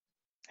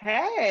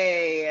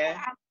Hey,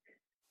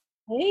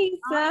 Hey,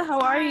 Issa, how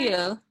are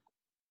you?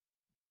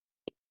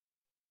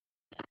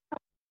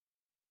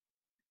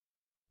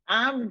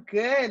 I'm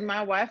good. My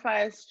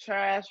Wi-Fi is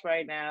trash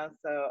right now,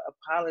 so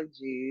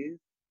apologies.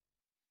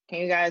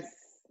 Can you guys,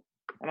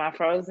 am I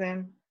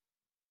frozen?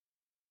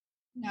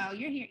 No,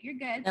 you're here. You're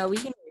good. No, we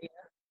can hear you.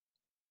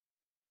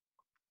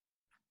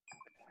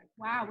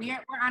 Wow, we're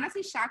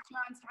honestly shocked you're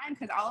on time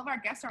because all of our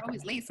guests are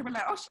always late. So we're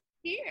like, oh, she's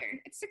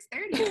here. It's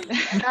 6:30.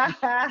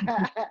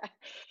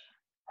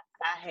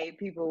 I hate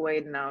people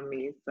waiting on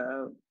me,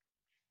 so.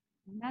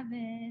 Love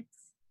it.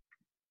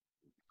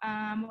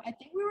 I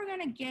think we were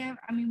gonna give.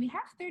 We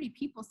have 30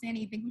 people. Sandy,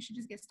 you think we should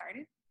just get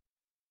started?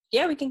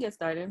 Yeah, we can get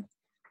started.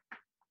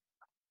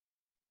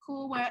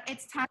 Cool. Well,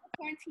 it's time for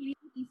quarantine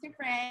with Issa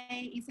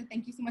Rae. Issa,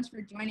 thank you so much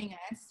for joining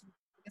us.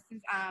 This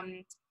is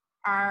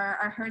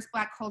our Hearst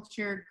Black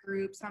Culture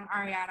group. So I'm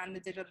Ariana. I'm the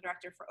digital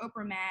director for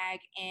Oprah Mag.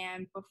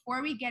 And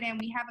before we get in,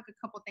 we have like a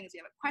couple things. We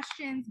have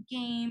questions,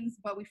 games,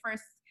 but we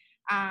first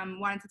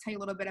wanted to tell you a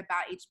little bit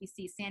about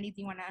HBC. Sandy,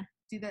 do you want to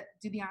do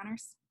the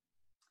honors?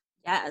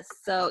 Yes.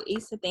 So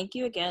Issa, thank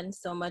you again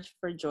so much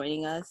for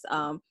joining us.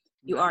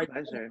 You are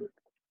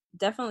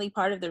definitely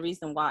part of the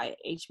reason why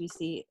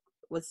HBC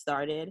was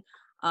started.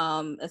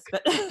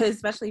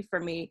 Especially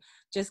for me,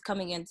 just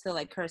coming into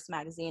like Hearst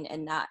magazine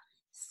and not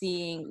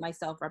seeing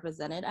myself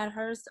represented at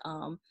Hearst,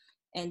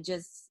 and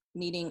just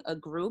needing a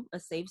group, a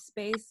safe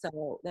space.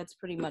 So that's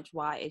pretty much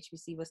why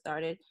HBC was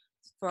started,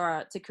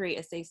 to create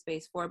a safe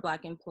space for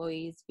Black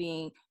employees,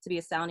 to be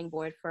a sounding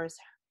board first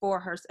for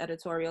Hearst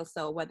editorial.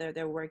 So whether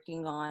they're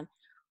working on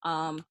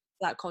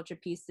Black culture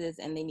pieces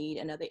and they need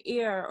another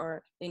ear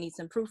or they need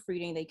some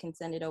proofreading, they can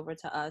send it over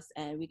to us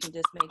and we can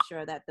just make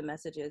sure that the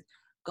message is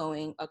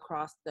going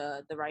across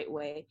the right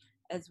way,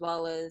 as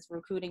well as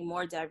recruiting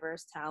more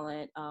diverse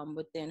talent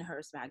within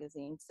Hearst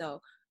magazine.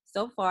 So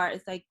far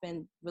it's like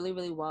been really,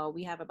 really well.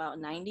 We have about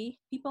 90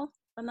 people,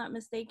 if I'm not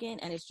mistaken,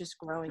 and it's just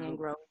growing and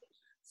growing.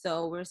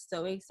 So we're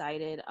so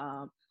excited.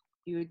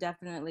 You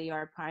definitely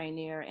are a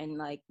pioneer in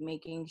like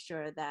making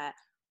sure that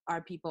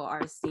our people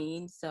are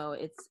seen. So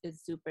it's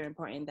super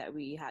important that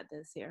we had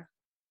this here.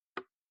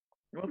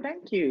 Well,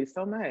 thank you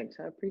so much.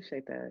 I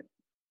appreciate that.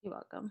 You're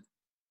welcome.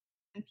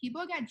 And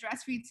people got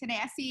dressed for you today.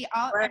 I see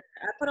I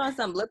put on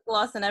some lip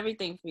gloss and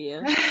everything for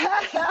you.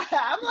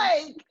 I'm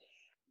like,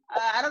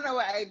 I don't know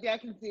why I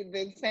can see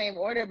the same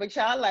order, but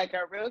y'all like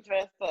are real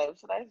dressed up.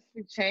 Should I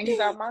change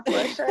out my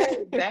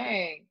sweatshirt?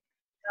 Dang.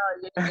 No,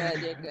 you're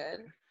good. You're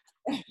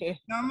good.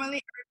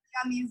 Normally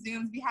on these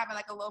Zooms we have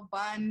like a little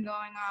bun going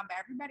on, but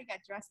everybody got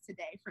dressed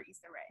today for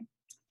Issa Rae.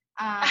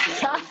 I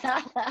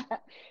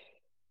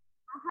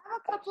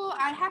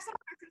have some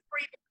questions for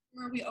you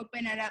before we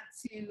open it up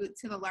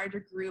to the larger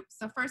group.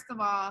 So first of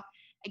all,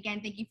 again,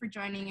 thank you for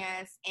joining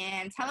us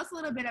and tell us a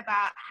little bit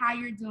about how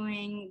you're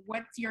doing,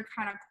 what's your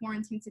kind of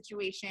quarantine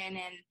situation,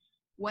 and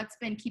what's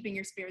been keeping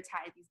your spirits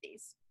high these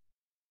days.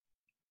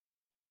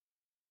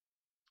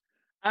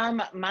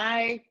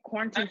 My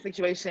quarantine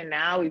situation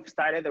now, we've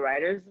started the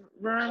writer's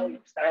room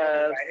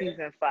of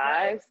season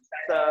 5.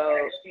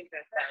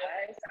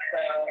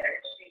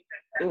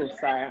 Ooh,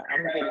 sorry,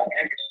 I'm getting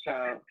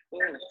extra.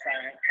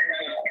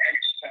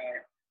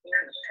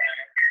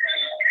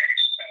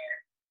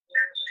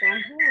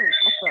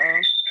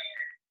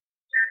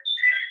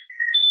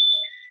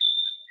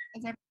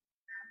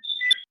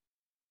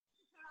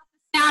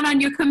 Sound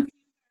on your computer.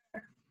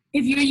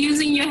 If you're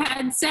using your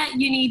headset,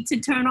 you need to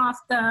turn off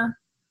the.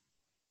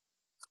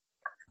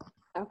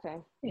 Okay.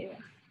 Yeah.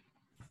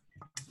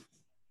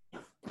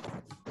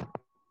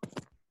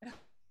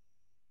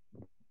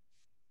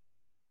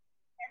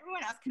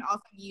 Everyone else can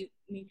also mute.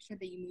 Make sure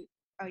that you mute.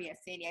 Oh yeah,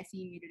 Sandy, I see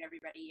you muted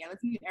everybody. Yeah,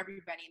 let's mute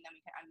everybody and then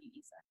we can unmute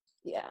Issa.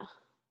 Yeah.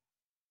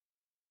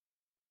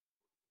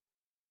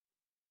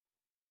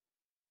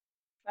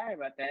 Sorry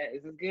about that.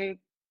 Is this good?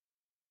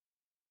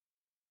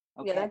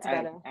 Okay, yeah, that's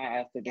better. I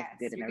asked if this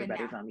did and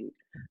everybody's on mute.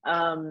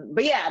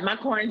 But yeah, my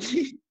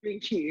quarantine,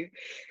 thank you.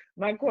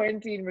 My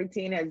quarantine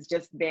routine has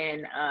just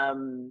been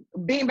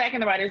being back in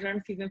the writer's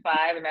room season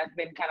 5, and that's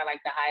been kind of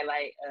like the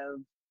highlight of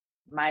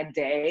my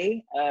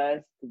day.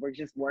 We're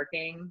just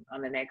working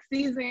on the next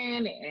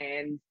season,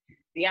 and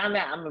beyond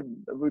that, I'm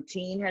a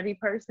routine heavy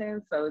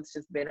person, so it's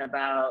just been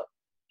about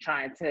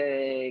trying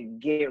to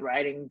get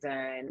writing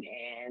done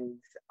and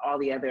all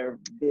the other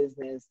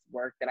business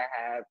work that I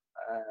have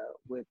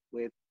with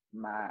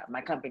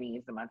my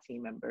companies and my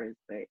team members.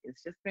 But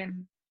it's just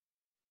been,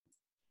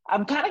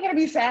 I'm kind of gonna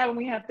be sad when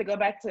we have to go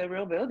back to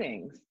real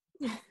buildings.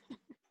 You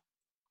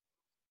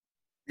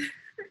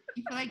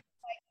feel like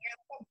you're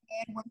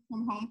a good work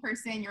from home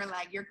person?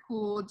 You're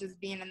cool just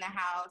being in the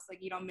house,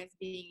 like you don't miss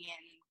being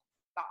in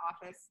the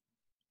office?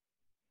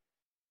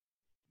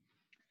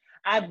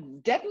 I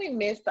definitely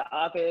miss the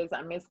office.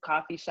 I miss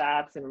coffee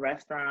shops and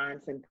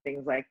restaurants and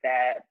things like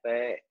that.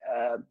 But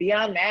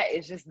beyond that,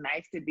 it's just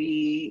nice to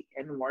be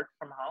and work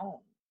from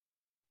home.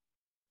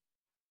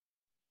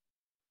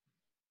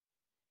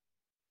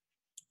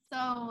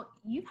 So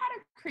you've had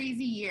a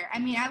crazy year. I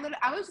mean, I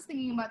was just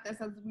thinking about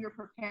this as we were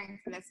preparing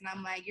for this, and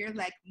I'm like, you're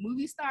like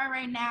movie star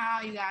right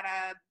now. You got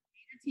a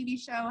TV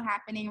show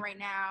happening right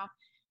now.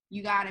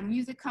 You got a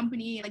music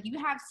company. Like, you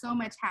have so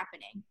much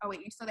happening. Oh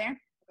wait, you're still there?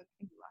 I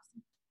think we lost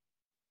you.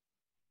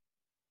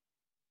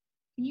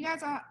 Can you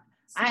guys all?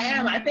 I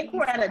am. I think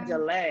we're at a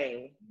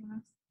delay.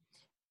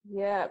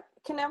 Yeah.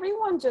 Can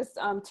everyone just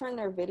turn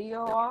their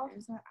video off?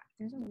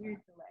 There's a weird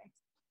delay.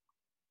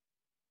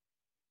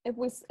 If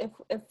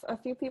a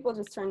few people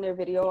just turn their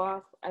video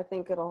off, I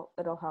think it'll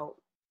help.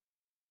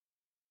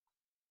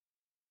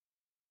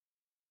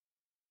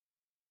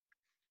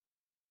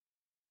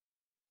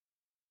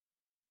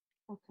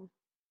 Okay.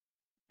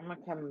 I'm gonna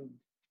come,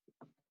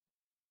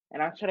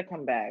 and I'll try to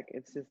come back.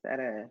 It's just at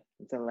a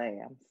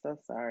delay. I'm so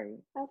sorry.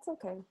 That's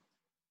okay.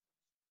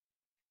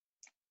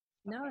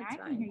 No, Okay, it's I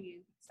fine. can hear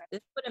you.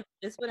 This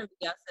wouldn't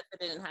be us if it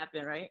didn't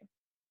happen, right?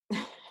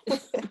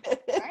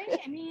 Right?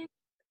 I mean,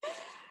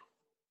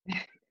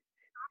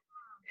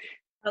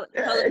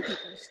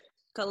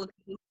 Color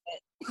people.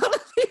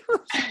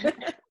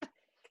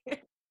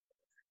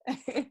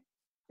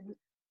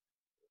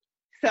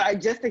 So I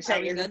just to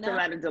check, we is it good still now?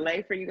 at a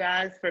delay for you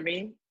guys? For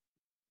me,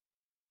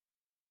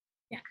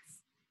 yes.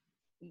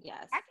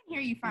 Yes. I can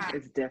hear you fine.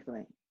 it's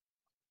definitely,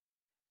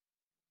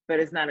 but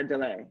it's not a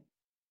delay.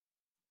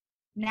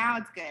 Now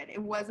it's good.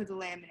 It was a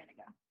delay a minute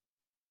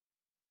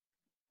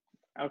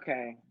ago.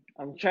 Okay,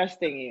 I'm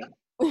trusting you.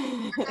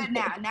 You're good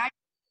now. Now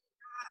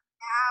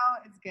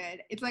it's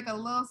good. It's like a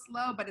little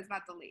slow, but it's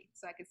not delayed,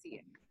 so I can see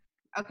it.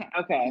 Okay.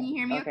 Okay. Can you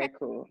hear me okay?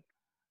 Cool.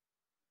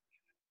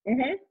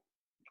 Mhm.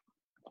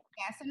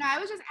 Yeah, so no, I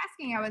was just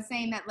asking. I was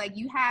saying that, like,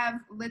 you have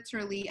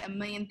literally a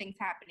million things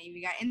happening.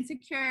 You got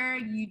Insecure.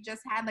 You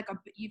just had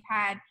you've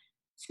had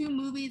 2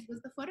 movies.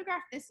 Was The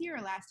Photograph this year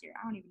or last year?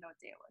 I don't even know what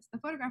day it was. The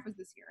Photograph was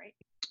this year, right?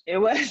 It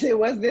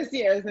was this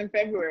year. It was in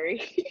February.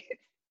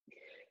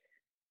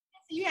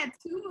 So you had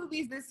 2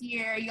 movies this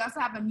year. You also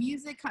have a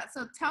music.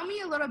 So tell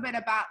me a little bit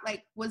about,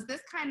 like, was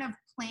this kind of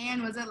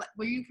planned? Was it like,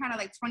 were you kind of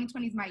like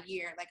 2020 is my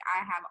year? Like, I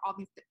have all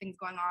these things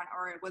going on,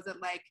 or was it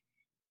like,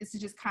 this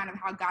is just kind of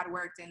how God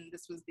worked and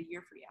this was the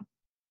year for you?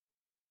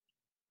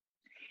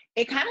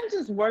 It kind of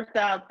just worked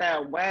out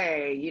that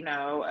way,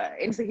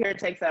 Insecure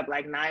takes up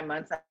like 9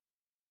 months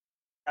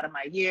out of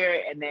my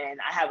year, and then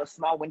I have a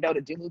small window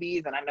to do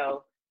movies, and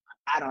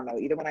I don't know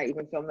either when I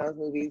even filmed those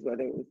movies,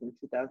 whether it was in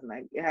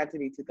 2009, it had to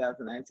be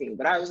 2019,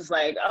 but I was just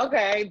like,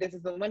 okay, this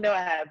is the window.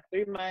 I have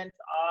 3 months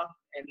off,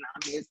 and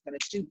I'm just gonna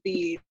shoot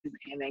these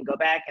and then go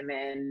back, and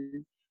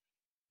then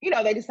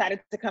they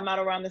decided to come out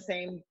around the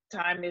same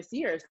time this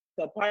year.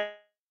 So part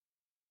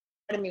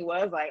of me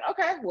was like,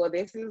 okay, well,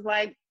 this is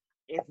like,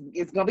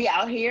 it's gonna be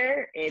out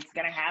here, it's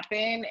gonna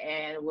happen,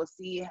 and we'll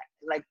see.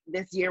 Like,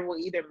 this year will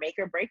either make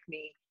or break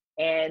me.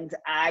 And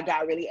I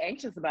got really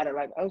anxious about it,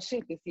 like, oh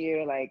shit, this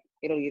year, like,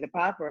 it'll either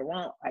pop or it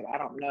won't. Like, I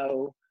don't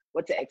know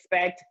what to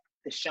expect.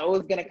 The show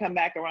is gonna come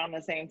back around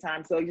the same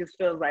time, so it just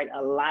feels like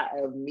a lot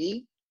of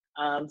me.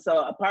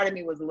 So a part of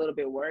me was a little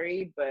bit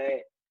worried,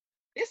 but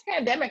this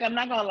pandemic, I'm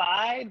not gonna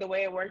lie, the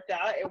way it worked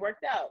out,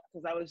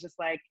 because I was just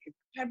like, it's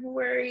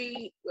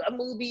February, a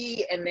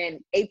movie, and then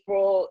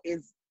April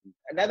is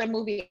another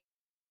movie.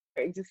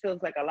 It just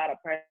feels like a lot of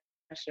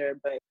pressure,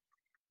 but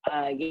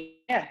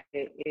yeah,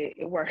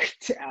 it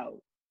worked out.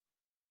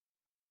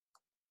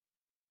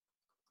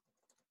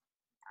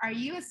 Are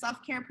you a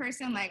self-care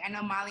person? Like, I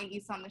know Molly and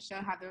Issa on the show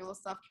have their little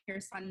self-care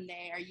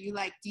Sunday. Are you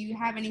like, do you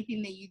have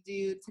anything that you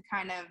do to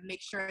kind of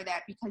make sure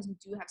that, because you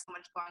do have so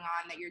much going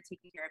on, that you're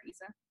taking care of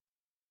Issa?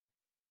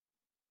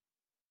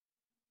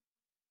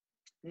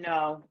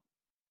 No,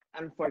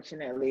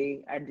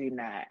 unfortunately, I do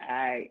not.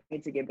 I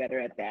need to get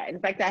better at that. In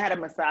fact, I had a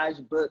massage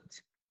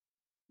booked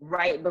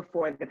right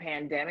before the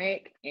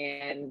pandemic,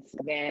 and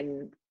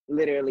then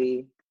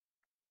literally,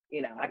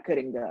 I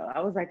couldn't go. I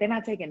was like, they're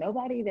not taking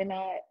nobody. They're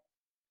not,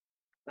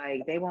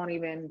 like, they won't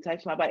even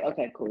touch my body.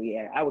 Okay, cool.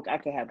 Yeah, I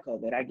could have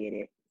COVID. I get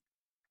it.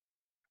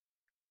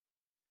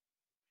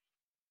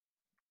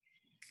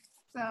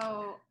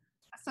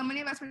 So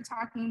many of us were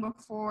talking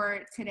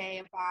before today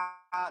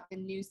about the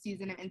new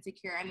season of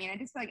Insecure. I mean, I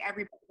just feel like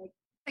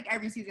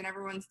every season,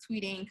 everyone's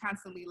tweeting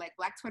constantly. Like,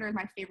 Black Twitter is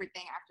my favorite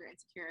thing after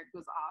Insecure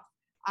goes off.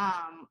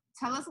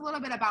 Tell us a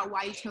little bit about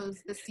why you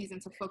chose this season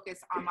to focus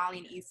on Molly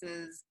and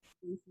Issa's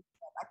relationship.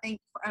 I think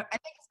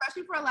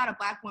especially for a lot of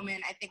Black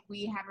women, I think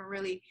we haven't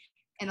really,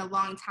 in a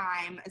long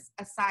time,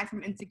 aside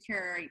from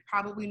Insecure,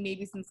 probably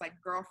maybe since like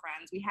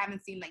Girlfriends, we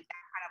haven't seen like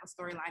that kind of a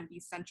storyline be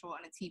central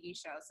in a TV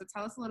show. So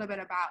tell us a little bit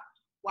about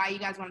why you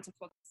guys wanted to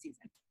focus this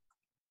season.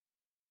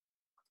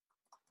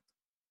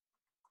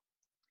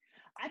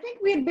 I think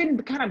we had been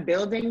kind of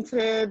building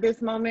to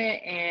this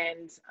moment,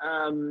 and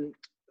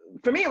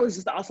for me, it was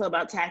just also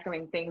about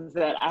tackling things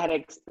that I had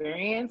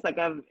experienced. Like,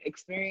 I've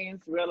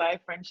experienced real life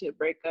friendship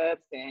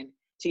breakups, and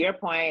to your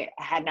point,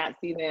 I had not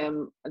seen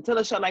them until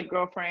a show like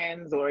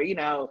Girlfriends, or, it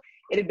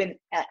had been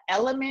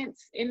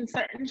elements in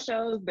certain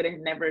shows, but it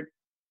had never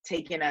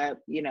taken up,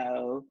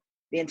 the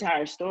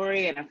entire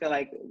story. And I feel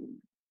like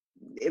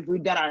if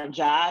we've done our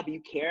job,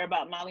 you care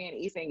about Molly and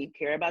Issa, and you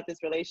care about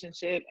this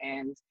relationship.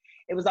 And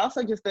it was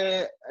also just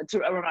a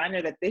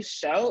reminder that this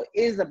show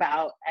is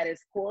about, at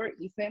its core,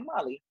 Issa and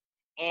Molly.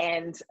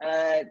 And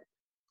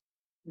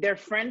their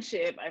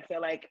friendship, I feel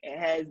like,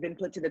 has been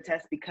put to the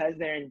test because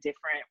they're in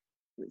different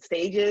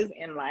stages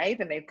in life,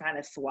 and they've kind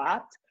of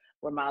swapped,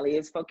 where Molly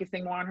is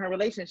focusing more on her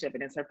relationship,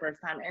 and it's her first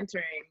time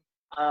entering,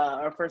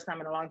 or first time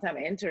in a long time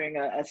entering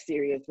a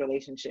serious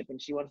relationship,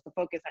 and she wants to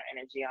focus her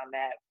energy on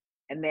that.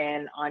 And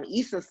then on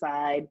Issa's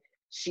side,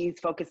 she's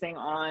focusing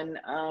on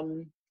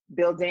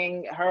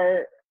building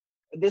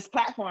this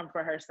platform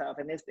for herself,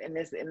 and this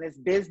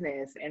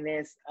business, and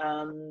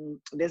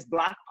this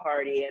block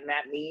party, and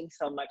that means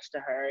so much to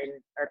her, and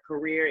her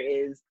career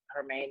is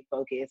her main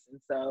focus. And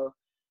so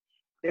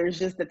there's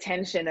just the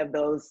tension of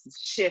those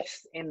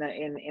shifts in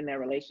their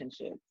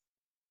relationship.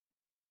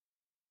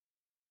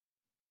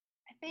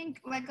 I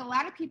think like a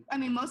lot of people, I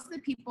mean, most of the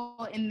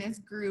people in this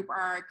group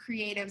are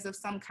creatives of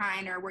some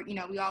kind, or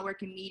we all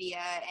work in media,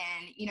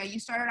 and, you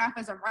started off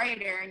as a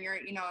writer, and you're,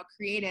 a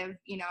creative,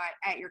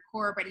 at your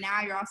core, but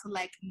now you're also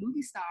like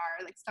movie star,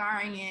 like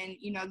starring in,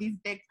 these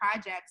big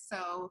projects.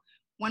 So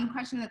one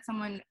question that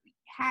someone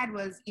had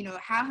was,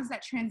 how has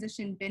that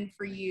transition been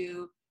for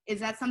you? Is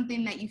that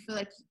something that you feel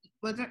like,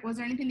 was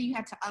there anything that you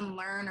had to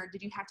unlearn, or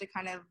did you have to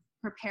kind of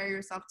prepare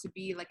yourself to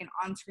be like an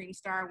on-screen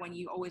star when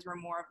you always were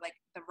more of like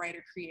the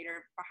writer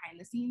creator behind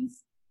the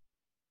scenes?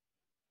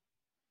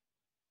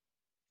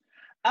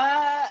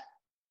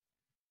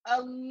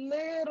 A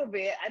little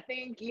bit. I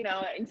think,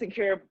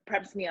 Insecure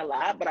preps me a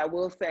lot, but I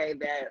will say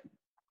that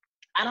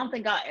I don't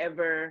think I'll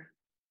ever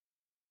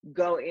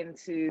go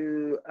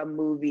into a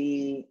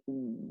movie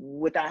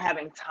without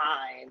having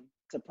time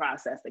to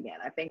process again.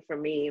 I think for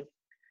me,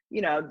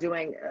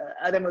 doing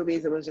other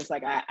movies, it was just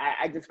like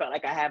I just felt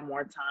like I had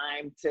more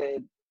time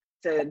to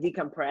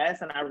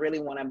decompress, and I really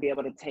want to be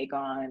able to take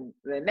on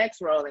the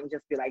next role and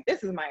just be like,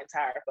 this is my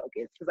entire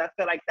focus, because I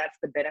feel like that's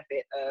the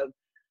benefit of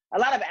a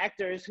lot of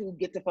actors who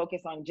get to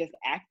focus on just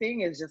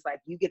acting, is just like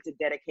you get to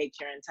dedicate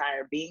your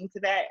entire being to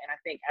that. And I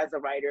think as a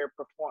writer,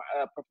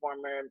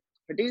 performer,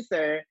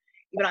 producer,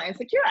 even on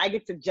Insecure, I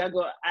get to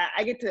juggle,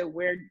 I get to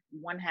wear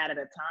one hat at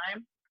a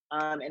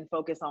time, and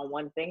focus on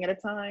one thing at a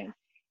time.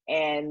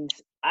 And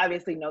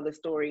obviously know the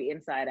story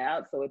inside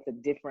out, so it's a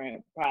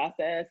different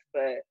process.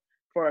 But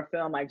for a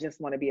film, I just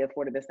want to be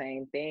afforded the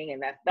same thing,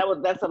 and that's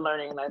a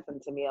learning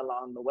lesson to me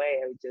along the way.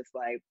 It was just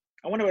like,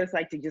 I wonder what it's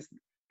like to just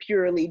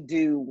purely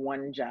do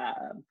one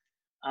job,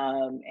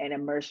 and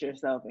immerse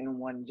yourself in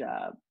one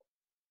job.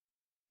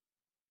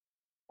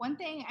 One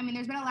thing, I mean,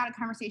 there's been a lot of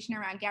conversation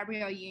around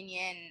Gabrielle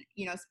Union,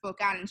 spoke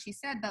out, and she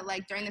said that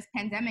like during this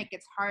pandemic,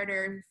 it's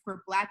harder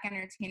for Black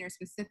entertainers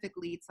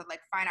specifically to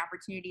like find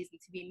opportunities and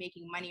to be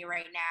making money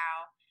right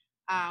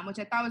now, which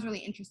I thought was really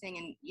interesting.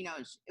 And,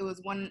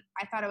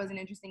 I thought it was an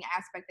interesting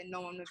aspect that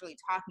no one was really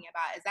talking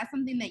about. Is that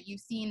something that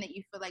you've seen, that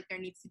you feel like there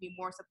needs to be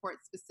more support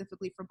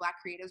specifically for Black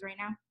creatives right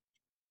now?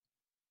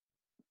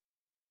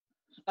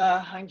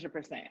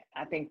 100%.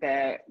 I think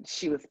that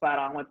she was spot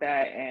on with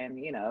that, and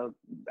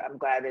I'm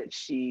glad that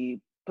she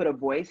put a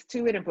voice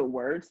to it and put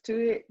words to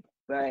it.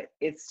 But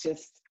it's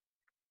just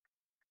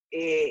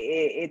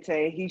it's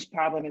a huge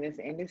problem in this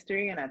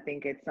industry, and I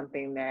think it's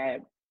something that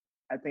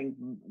I think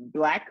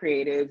Black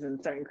creatives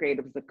and certain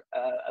creatives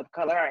of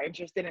color are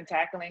interested in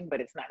tackling,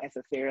 but it's not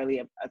necessarily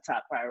a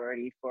top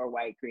priority for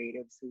white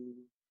creatives who,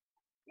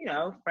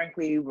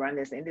 frankly, run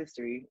this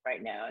industry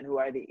right now and who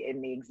are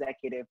in the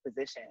executive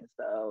position.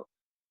 So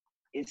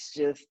it's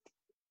just,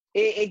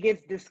 it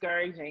gets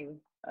discouraging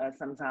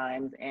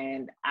sometimes.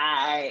 And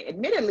I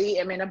admittedly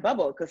am in a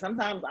bubble, because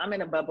sometimes I'm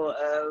in a bubble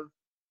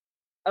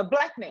of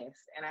Blackness.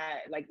 And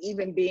I, like,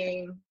 even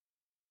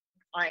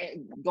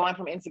going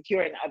from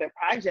Insecure and other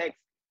projects,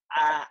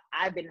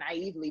 I've been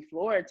naively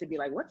floored to be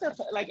like, what the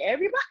fuck? Like,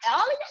 everybody, all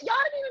of y'all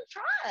didn't even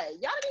try.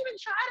 Y'all didn't even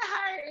try to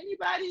hire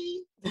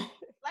anybody.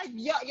 Like,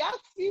 y'all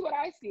see what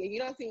I see, and you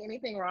don't see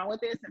anything wrong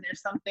with this. And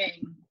there's something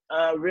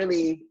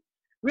really,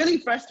 really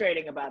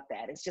frustrating about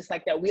that. It's just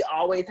like that we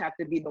always have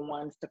to be the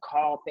ones to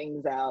call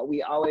things out.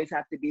 We always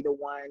have to be the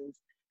ones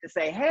to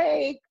say,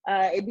 hey,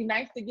 it'd be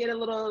nice to get a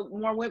little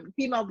more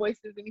female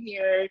voices in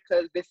here,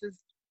 because this is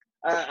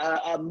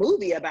a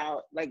movie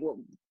about like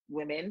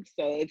women.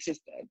 So it's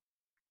just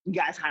you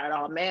guys hired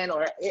all men,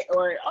 or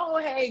oh,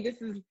 hey,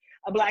 this is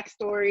a Black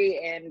story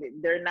and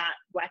they're not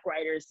Black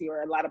writers here,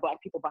 or a lot of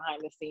Black people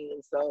behind the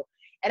scenes. So,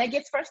 and it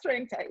gets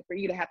frustrating for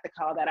you to have to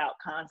call that out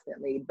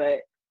constantly, but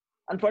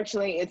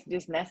unfortunately, it's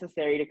just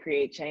necessary to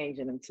create change.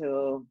 And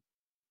until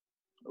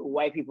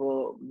white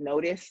people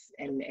notice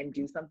and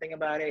do something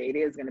about it, it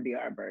is going to be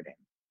our burden.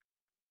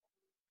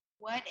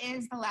 What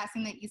is the last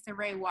thing that Issa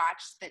Rae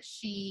watched that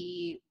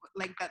she,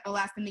 like, the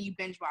last thing that you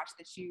binge watched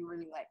that you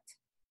really liked?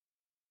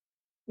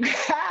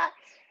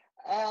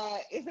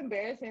 It's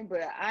embarrassing,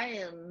 but I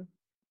am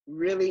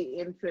really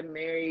into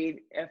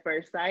Married at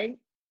First Sight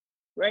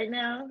right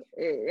now.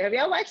 Have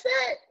y'all watched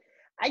that?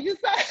 I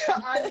just saw it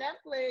on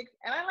Netflix,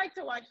 and I like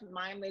to watch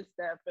mindless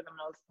stuff for the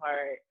most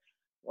part.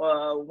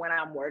 when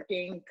I'm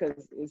working,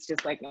 because it's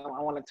just like,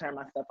 I want to turn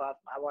my stuff off.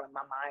 I want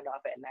my mind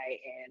off at night.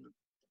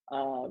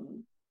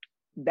 And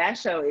that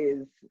show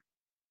is,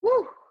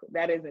 whew,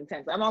 that is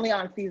intense. I'm only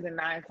on season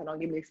 9, so don't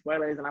give me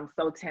spoilers. And I'm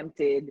so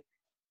tempted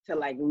to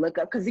like look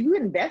up, because you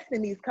invest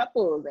in these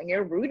couples and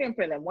you're rooting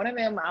for them. One of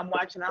them I'm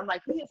watching, I'm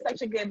like, he is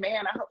such a good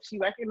man. I hope she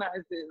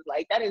recognizes,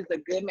 like, that is a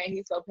good man.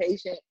 He's so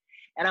patient.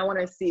 And I want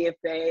to see if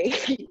they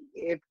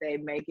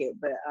make it,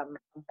 but I'm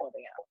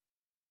holding out.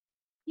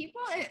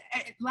 People,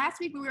 last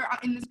week we were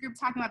in this group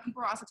talking about,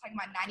 people were also talking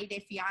about 90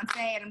 Day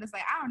Fiance, and I'm just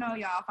like, I don't know,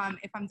 y'all,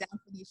 if I'm down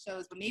for these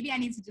shows, but maybe I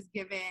need to just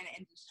give in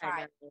and just try.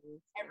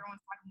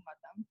 Everyone's talking about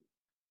them.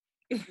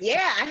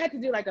 Yeah, I had to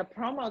do like a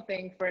promo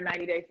thing for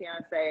 90 Day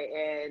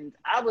Fiance, and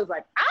I was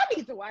like, I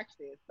need to watch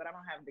this, but I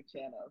don't have the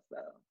channel, so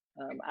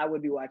I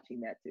would be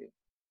watching that too.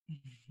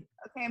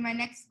 Okay, my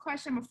next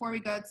question before we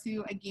go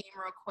to a game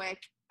real quick.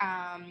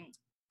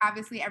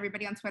 Obviously,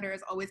 everybody on Twitter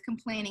is always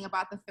complaining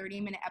about the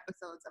 30-minute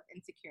episodes of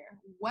Insecure.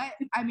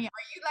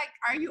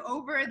 Are you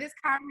over this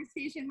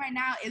conversation right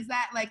now? Is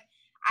that like,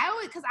 I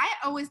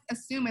always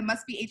assume it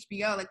must be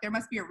HBO. Like, there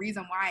must be a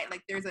reason why.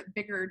 Like, there's a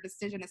bigger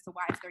decision as to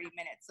why it's 30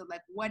 minutes. So,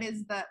 like,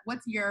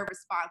 what's your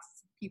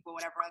response to people,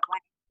 whatever?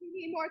 Like, we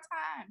need more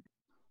time.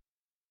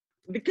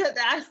 Because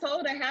I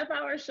sold a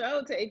half-hour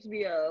show to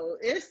HBO.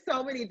 It's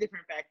so many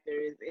different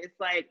factors. It's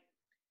like,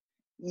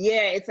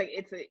 yeah, it's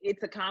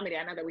a comedy.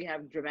 I know that we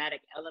have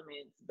dramatic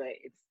elements, but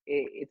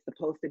it's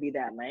supposed to be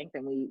that length,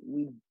 and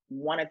we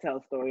want to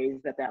tell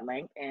stories at that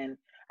length. And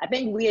I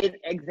think we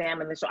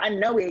examine the show. I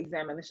know we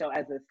examine the show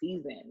as a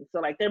season. So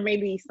like, there may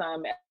be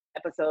some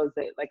episodes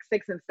that like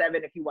 6 and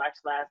 7, if you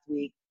watched last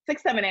week,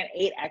 6, 7, and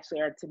 8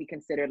 actually are to be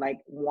considered like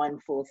one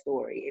full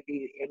story.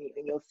 And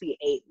you'll see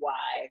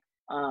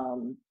 8Y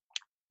on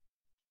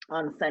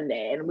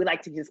Sunday. And we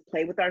like to just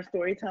play with our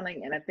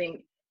storytelling. And I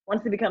think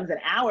once it becomes an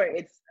hour,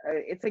 it's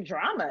a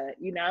drama,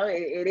 you know.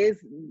 It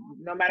is,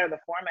 no matter the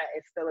format,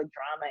 it's still a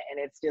drama, and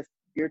it's just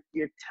you're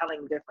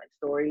telling different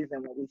stories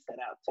than what we set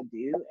out to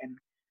do. And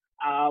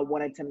I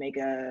wanted to make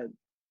a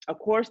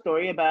core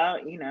story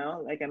about, you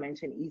know, like I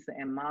mentioned, Issa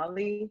and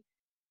Molly.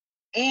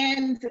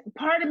 And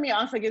part of me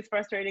also gets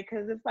frustrated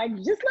because it's like,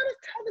 just let us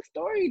tell the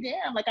story,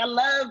 damn. Like, I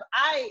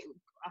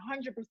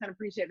 100%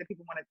 appreciate that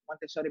people want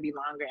the show to be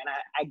longer, and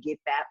I get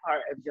that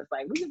part of just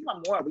like, we just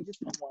want more.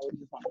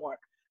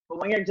 But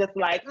when you're just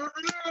like,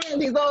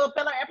 these little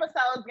filler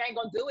episodes ain't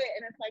gonna do it,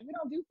 and it's like, we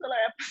don't do filler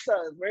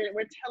episodes.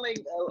 We're telling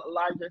a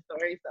larger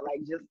story, so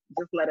like, just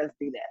let us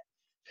do that.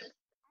 I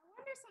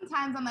wonder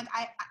sometimes, I'm like,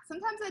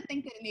 sometimes I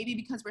think that maybe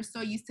because we're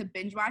so used to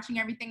binge watching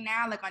everything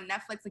now, like on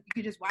Netflix, like you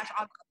could just watch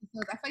all the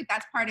episodes. I feel like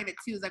that's part of it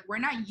too. Is like, we're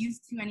not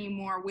used to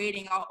anymore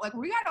waiting. Like,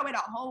 we gotta wait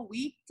a whole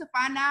week to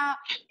find out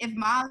if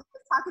Molly is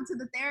talking to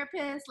the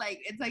therapist.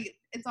 Like,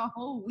 it's a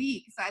whole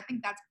week. So I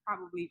think that's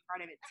probably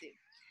part of it too.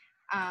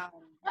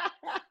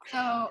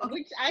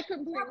 Which I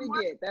completely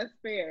get. That's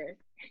fair.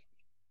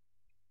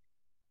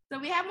 So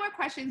we have more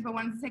questions, but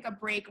wanted to take a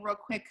break real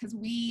quick because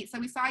we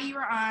saw you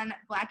were on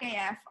Black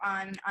AF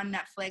on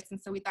Netflix,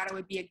 and so we thought it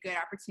would be a good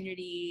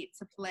opportunity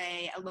to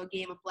play a little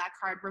game of Black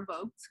Card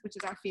Revoked, which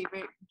is our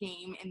favorite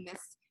game in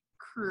this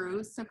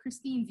crew. So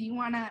Christine, do you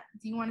wanna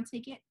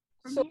take it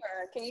from Sure.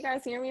 here? Can you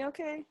guys hear me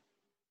okay?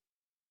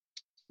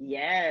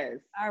 Yes.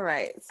 All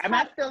right. Am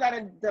I still at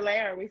a delay?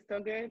 Are we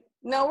still good?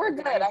 No, we're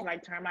good. I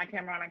like turn my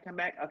camera on and come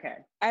back.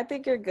 Okay. I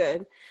think you're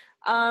good.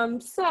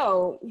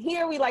 So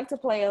here we like to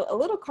play a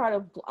little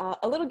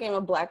game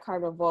of Black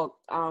Card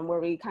Revoked,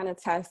 where we kind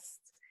of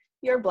test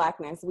your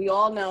Blackness. We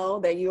all know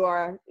that you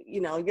are,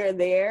 you're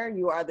there.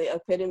 You are the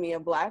epitome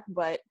of Black,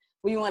 but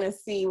we want to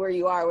see where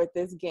you are with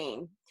this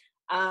game.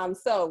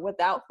 So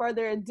without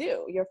further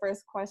ado, your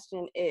first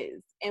question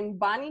is: in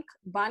Bonnie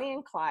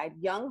and Clyde,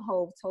 young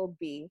Hov told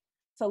B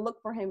to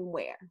look for him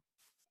where?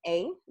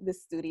 A, the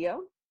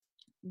studio.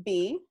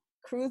 B,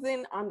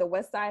 cruising on the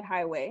West Side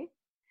Highway.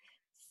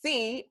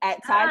 C,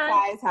 at Ty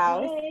Ty's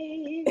house.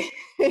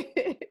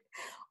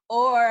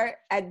 or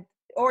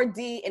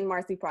D, in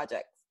Marcy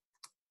Projects.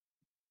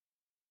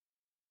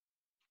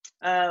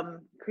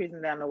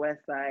 Cruising down the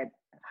West Side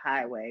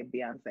Highway,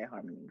 Beyonce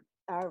Harmony.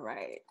 All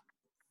right.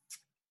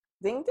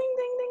 Ding, ding,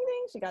 ding, ding,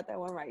 ding. She got that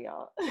one right,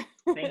 y'all.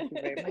 Thank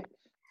you very much.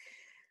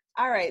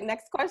 All right,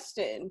 next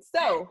question.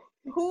 So,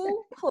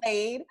 who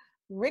played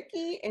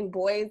Ricky in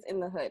Boys in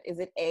the Hood? Is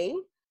it A,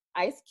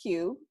 Ice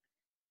Cube,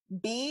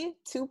 B,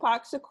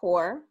 Tupac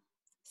Shakur,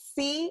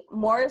 C,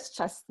 Morris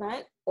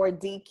Chestnut, or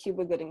D,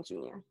 Cuba Gooding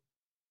Jr.?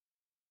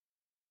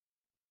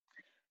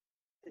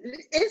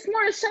 It's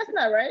Morris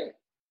Chestnut, right?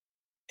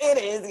 It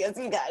is. Yes,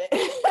 you got it.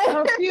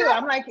 Oh, phew.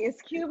 I'm like,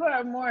 is Cuba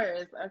or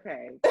Morris?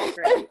 Okay,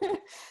 great.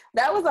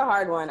 That was a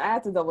hard one. I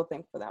had to double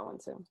think for that one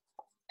too.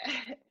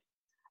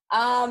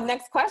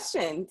 Next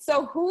question.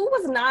 So who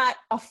was not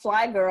a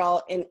fly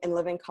girl in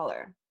Living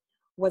Color?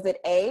 Was it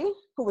A,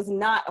 who was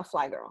not a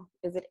fly girl?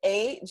 Is it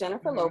A,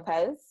 Jennifer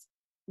Lopez,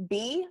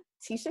 B,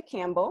 Tisha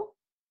Campbell,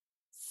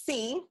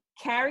 C,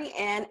 Carrie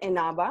Ann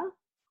Inaba,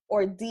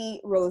 or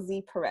D,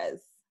 Rosie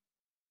Perez?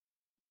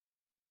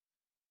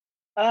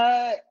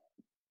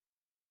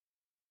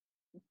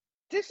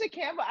 Tisha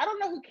Campbell. I don't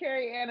know who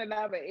Carrie Ann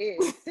Inaba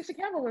is. Tisha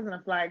Campbell wasn't a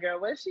fly girl,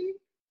 was she?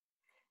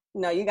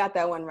 No, you got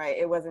that one right.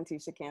 It wasn't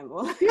Tisha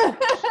Campbell.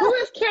 Who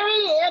is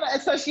Carrie Ann?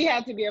 So she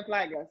had to be a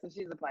fly girl. So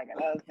she's a fly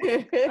girl.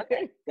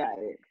 Okay, got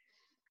it.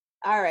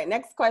 All right,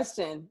 next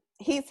question.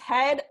 He's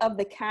head of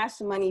the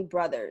Cash Money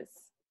Brothers.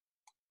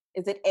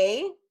 Is it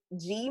A,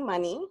 G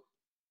Money,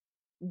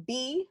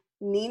 B,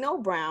 Nino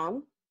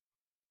Brown,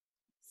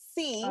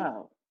 C,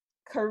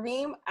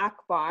 Kareem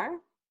Akbar,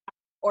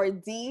 or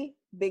D,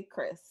 Big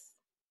Chris?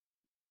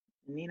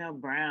 Nino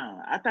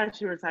Brown. I thought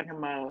you were talking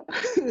about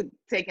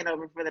taking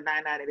over for the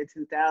 99 and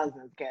the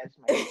 2000s Cash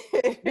Money.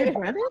 They're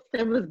brothers?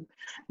 There was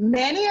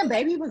Manny and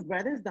Baby was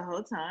brothers the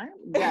whole time?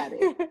 Got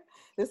it.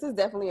 This is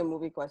definitely a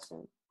movie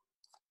question.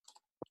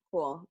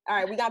 Cool. All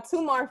right, we got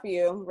two more for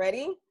you.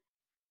 Ready?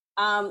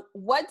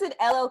 What did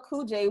LL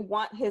Cool J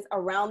want his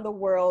Around the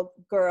World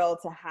girl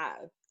to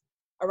have?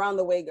 Around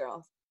the Way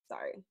girl,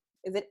 sorry.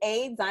 Is it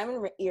A,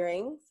 diamond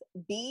earrings,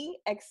 B,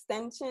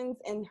 extensions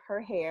in her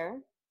hair,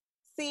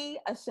 C,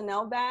 a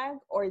Chanel bag,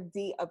 or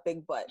D, a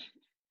big butt?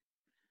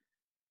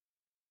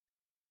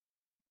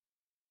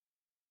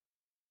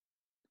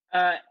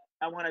 I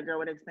want a girl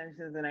with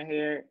extensions in her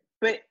hair.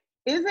 But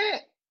is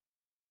it?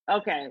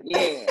 Okay,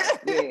 yeah.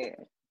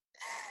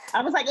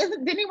 I was like,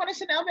 didn't he want a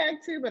Chanel bag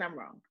too? But I'm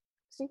wrong.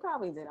 She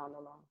probably did on the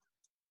low.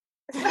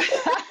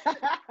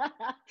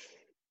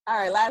 All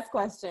right, last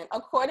question.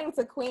 According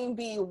to Queen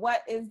Bee,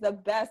 what is the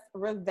best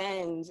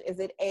revenge? Is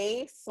it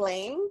A,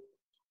 slaying?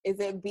 Is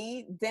it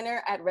B,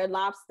 dinner at Red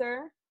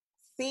Lobster?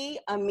 C,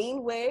 a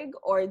mean wig?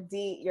 Or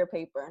D, your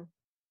paper?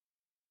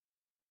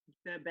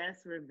 The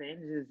best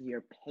revenge is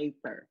your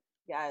paper.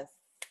 Yes.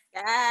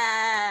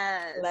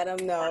 Yes. Let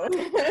them know.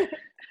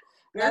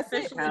 That's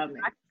it.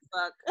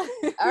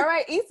 All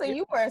right, Issa,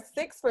 you were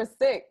 6 for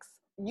 6.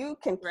 You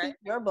can keep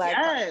your black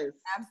card.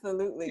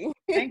 Absolutely.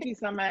 Thank you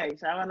so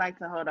much. I would like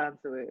to hold on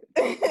to it.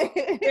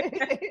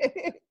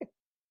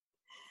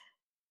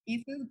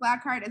 Issa's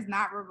black card is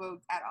not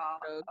revoked at all.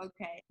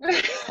 Okay.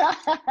 Before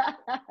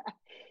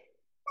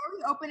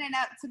we open it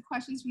up to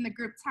questions from the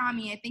group,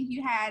 Tommy, I think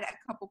you had a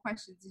couple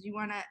questions. Did you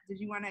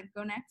wanna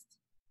go next?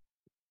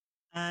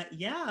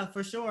 Yeah,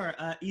 for sure.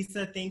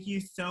 Issa, thank you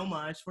so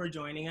much for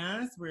joining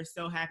us. We're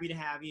so happy to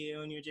have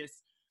you, and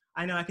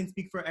I know I can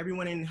speak for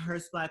everyone in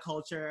Hearst Black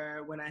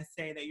culture when I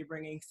say that you're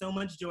bringing so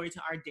much joy to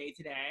our day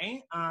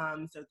today.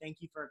 So thank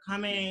you for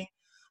coming.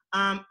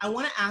 I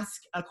want to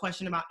ask a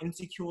question about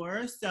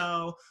Insecure.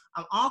 So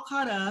I'm all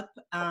caught up,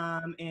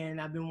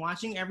 and I've been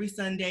watching every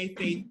Sunday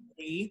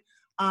faithfully.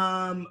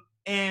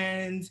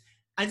 And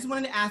I just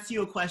wanted to ask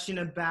you a question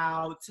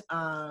about,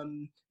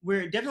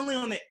 we're definitely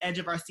on the edge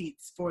of our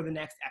seats for the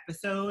next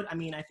episode. I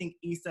mean, I think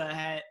Issa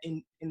had,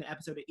 in the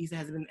episode that Issa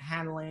has been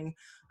handling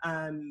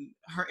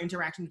her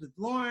interactions with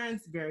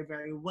Lawrence very,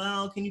 very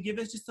well. Can you give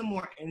us just some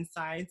more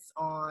insights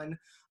on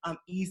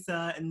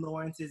Issa and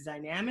Lawrence's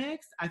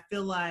dynamics? I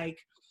feel like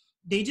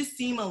they just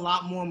seem a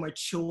lot more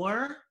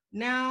mature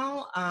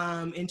now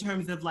in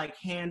terms of like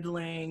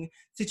handling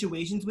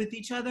situations with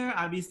each other.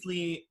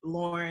 Obviously,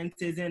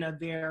 Lawrence is in a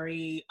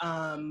very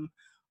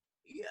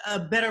a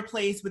better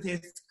place with his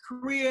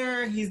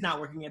career. He's not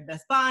working at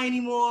Best Buy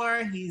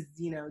anymore. He's,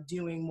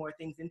 doing more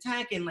things in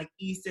tech, and like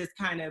Issa's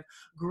kind of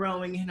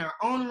growing in her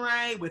own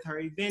right with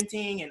her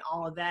eventing and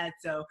all of that.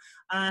 So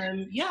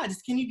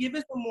just can you give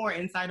us some more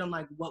insight on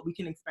like what we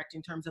can expect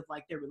in terms of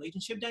like their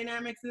relationship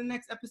dynamics in the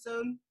next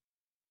episode?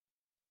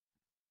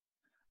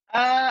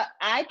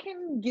 I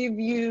can give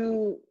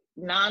you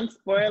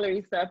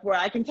non-spoilery stuff where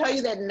I can tell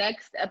you that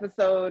next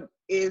episode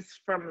is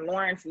from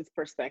Lawrence's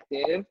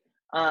perspective.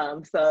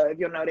 So if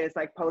you'll notice,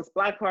 like post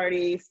Black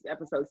Party,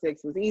 episode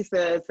 6 was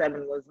Issa,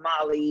 7 was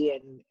Molly,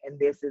 and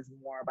this is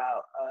more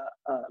about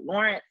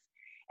Lawrence.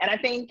 And I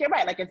think you're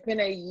right. Like it's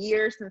been a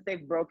year since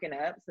they've broken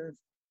up. Since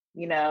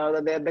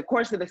the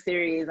course of the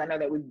series, I know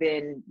that we've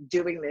been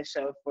doing this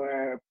show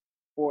for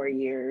 4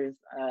 years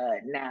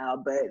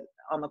now, but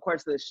on the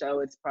course of the show,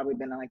 it's probably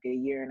been like a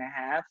year and a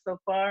half so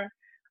far.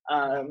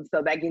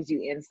 So that gives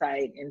you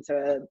insight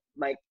into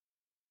like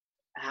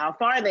how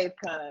far they've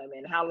come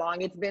and how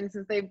long it's been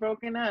since they've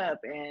broken up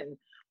and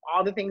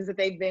all the things that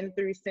they've been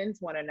through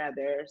since one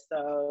another.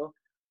 So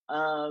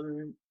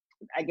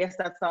I guess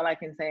that's all I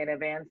can say in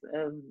advance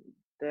of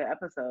the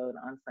episode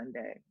on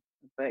Sunday,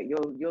 but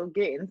you'll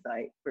get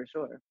insight for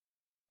sure.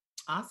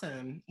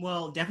 Awesome.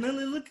 Well,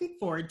 definitely looking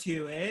forward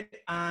to it.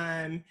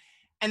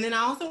 And then I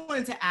also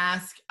wanted to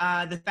ask,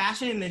 the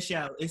fashion in the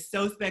show is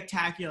so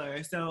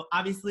spectacular. So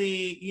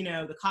obviously,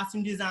 the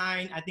costume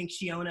design, I think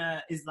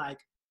Shiona is like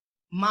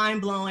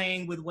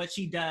mind-blowing with what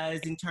she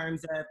does in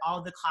terms of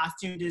all the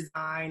costume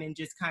design and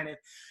just kind of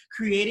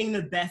creating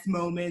the best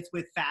moments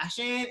with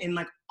fashion in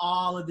like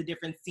all of the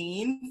different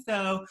scenes.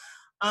 So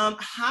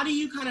how do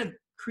you kind of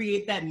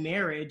create that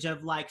marriage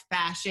of like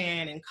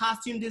fashion and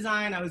costume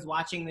design? I was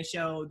watching the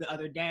show the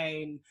other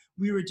day and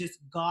we were just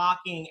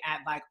gawking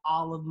at like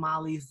all of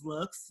Molly's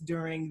looks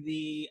during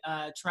the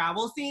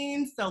travel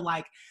scenes. So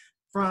like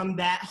from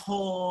that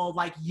whole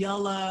like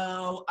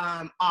yellow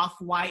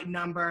off-white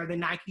number, the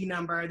Nike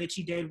number that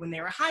she did when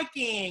they were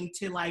hiking,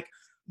 to like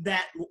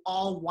that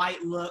all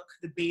white look,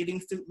 the bathing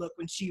suit look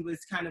when she was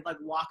kind of like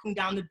walking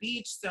down the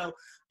beach. So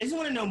I just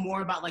want to know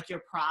more about like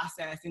your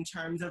process in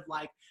terms of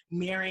like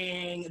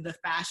marrying the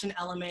fashion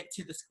element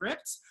to the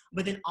script,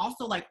 but then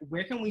also like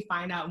where can we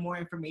find out more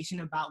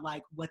information about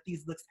like what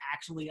these looks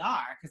actually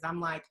are? Because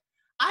I'm like,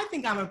 I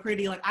think I'm a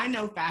pretty, like, I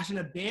know fashion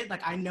a bit.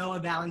 Like, I know a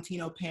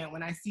Valentino pant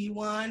when I see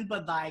one,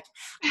 but like,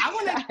 I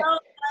want to know,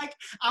 like,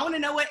 I want to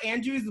know what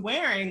Andrew's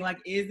wearing. Like,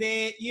 is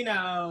it, you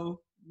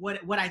know,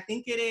 what I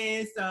think it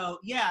is? So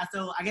yeah,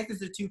 so I guess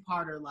it's a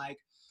two-parter. Like,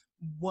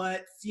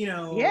 what's, you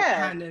know,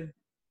 kind of,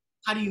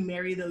 how do you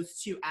marry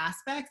those two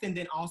aspects? And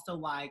then also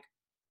like,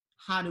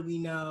 how do we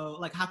know,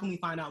 like, how can we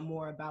find out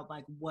more about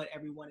like what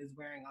everyone is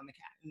wearing on the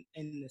cat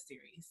in the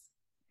series?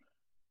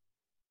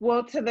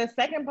 Well, to the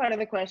second part of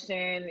the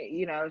question,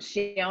 you know,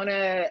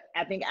 Shiona,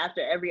 I think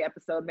after every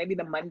episode, maybe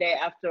the Monday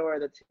after or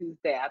the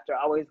Tuesday after,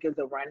 always gives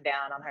a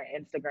rundown on her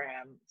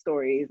Instagram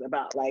stories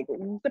about like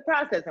the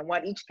process and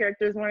what each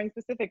character is wearing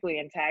specifically,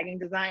 and tagging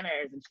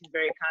designers. And she's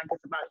very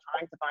conscious about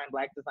trying to find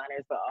Black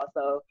designers, but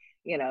also,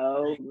 you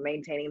know,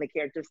 maintaining the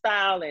character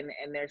style and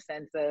their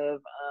sense of,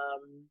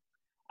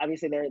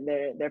 obviously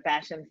their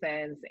fashion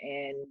sense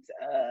and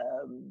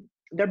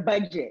their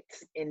budget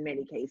in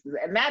many cases.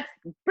 And that's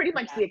pretty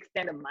much the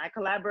extent of my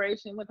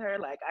collaboration with her.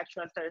 Like, I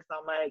trust her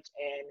so much,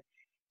 and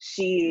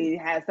she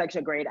has such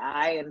a great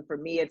eye. And for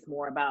me, it's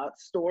more about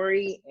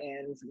story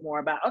and more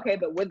about, okay,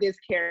 but would this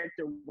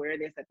character wear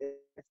this at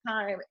this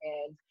time?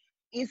 And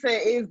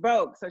Issa is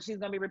broke, so she's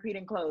gonna be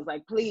repeating clothes.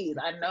 Like, please,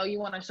 I know you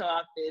wanna show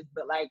off this,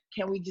 but like,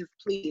 can we just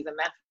please? And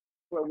that's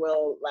where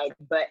we'll like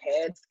butt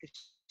heads,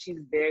 because she's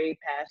very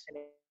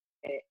passionate,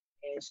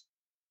 and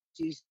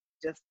she's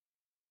just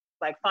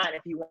like, fine,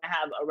 if you want to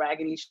have a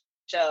raggedy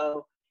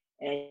show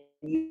and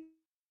you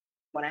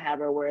want to have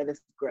her wear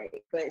this, great.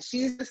 But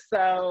she's just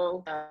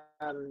so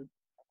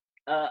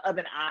of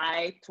an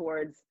eye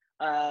towards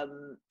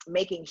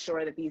making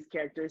sure that these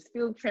characters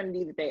feel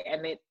trendy,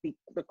 that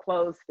the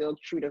clothes feel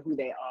true to who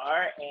they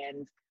are.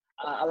 And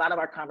a lot of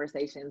our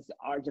conversations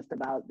are just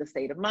about the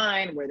state of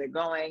mind, where they're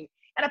going,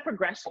 and a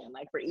progression.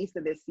 Like for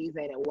Issa this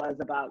season, it was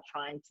about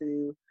trying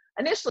to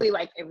initially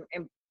like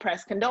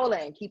impress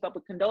Condola and keep up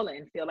with Condola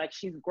and feel like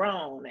she's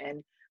grown.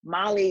 And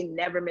Molly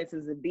never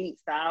misses a beat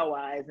style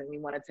wise, and we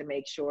wanted to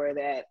make sure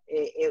that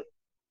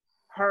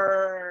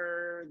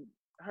her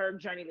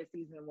journey this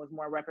season was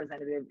more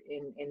representative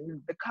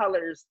in the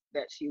colors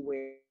that she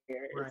wears.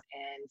 Right.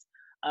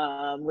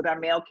 And with our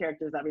male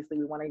characters, obviously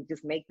we want to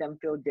just make them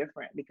feel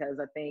different, because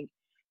I think,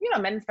 you know,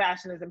 men's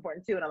fashion is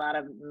important too, and a lot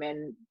of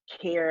men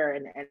care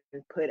and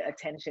put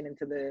attention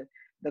into the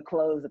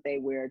clothes that they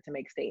wear to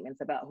make statements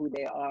about who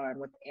they are. And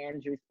with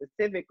Andrew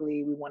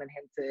specifically, we wanted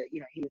him to, you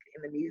know, he's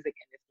in the music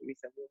industry,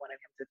 so we wanted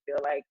him to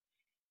feel like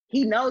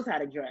he knows how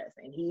to dress,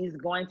 and he's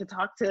going to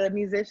talk to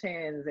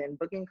musicians and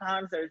booking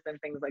concerts and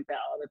things like that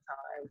all the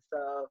time.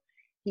 So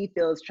he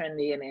feels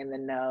trendy and in the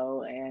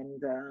know.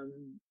 And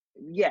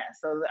yeah,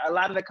 so a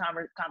lot of the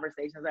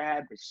conversations I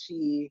had,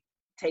 she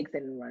takes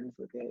it and runs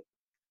with it.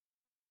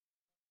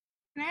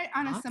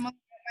 On a similar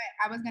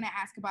note, I was going to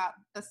ask about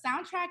the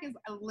soundtrack. Is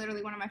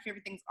literally one of my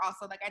favorite things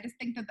also. Like, I just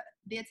think that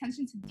the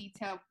attention to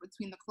detail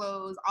between the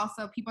clothes.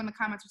 Also, people in the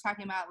comments were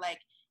talking about like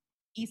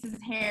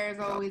Issa's hair is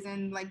always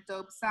in like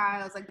dope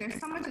styles. Like, there's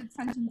so much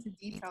attention to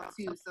detail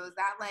too. So is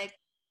that like,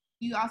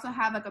 you also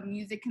have like a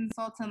music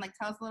consultant? Like,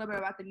 tell us a little bit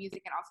about the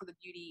music and also the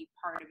beauty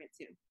part of it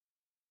too.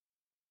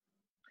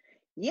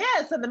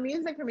 Yeah, so the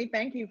music for me,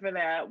 thank you for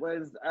that,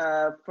 was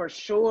for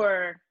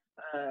sure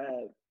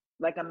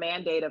like a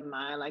mandate of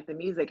mine. Like, the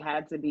music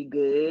had to be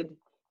good.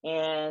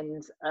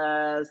 And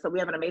so we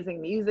have an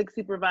amazing music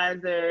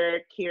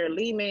supervisor, Kier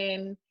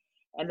Lehman,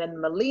 and then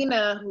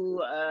Melina, who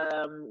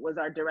was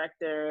our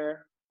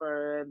director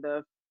for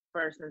the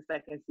first and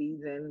second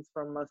seasons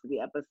for most of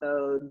the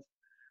episodes,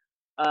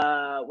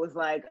 was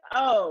like,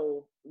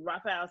 oh,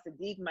 Raphael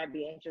Sadiq might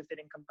be interested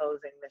in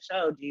composing the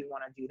show. Do you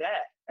want to do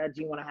that?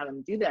 Do you want to have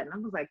him do that? And I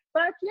was like,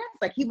 fuck yes.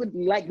 Like, he would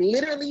like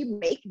literally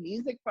make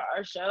music for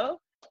our show.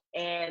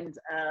 And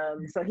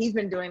so he's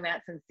been doing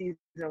that since season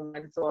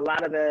one. So a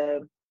lot of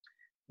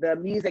the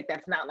music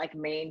that's not like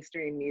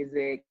mainstream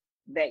music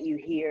that you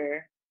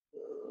hear.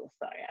 Oh,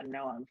 sorry, I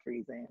know I'm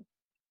freezing.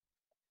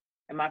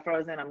 Am I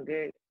frozen? I'm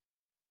good.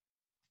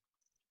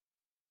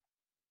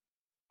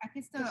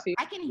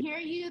 I can hear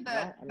you.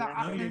 The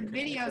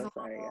video is a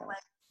little like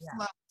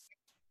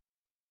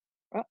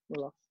slow.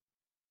 Oh,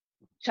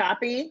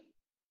 choppy.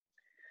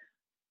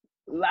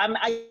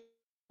 I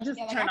just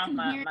turn off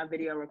my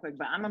video real quick,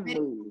 but I'm gonna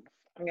move.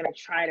 I'm gonna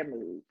try to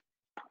move.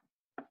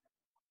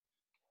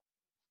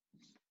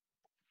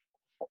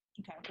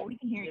 Okay, well, we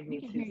can hear you. We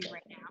can hear you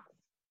right now.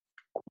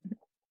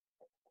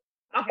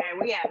 Okay,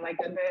 well, yeah, like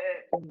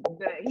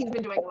he's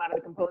been doing a lot of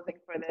the composing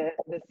for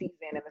the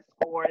season and the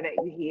score that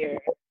you hear.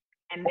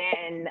 And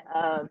then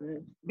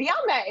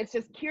beyond that, it's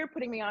just Kier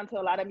putting me onto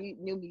a lot of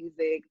new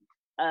music,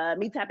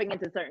 me tapping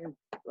into certain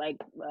like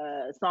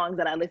songs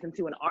that I listen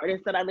to and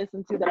artists that I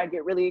listen to that I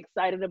get really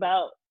excited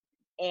about,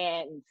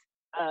 and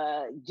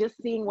just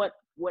seeing what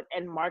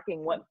and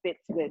marking what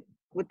fits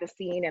with the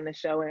scene and the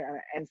show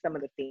and some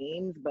of the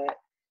themes. But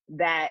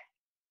that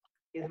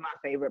is my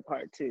favorite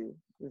part too.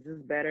 Is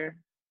this better?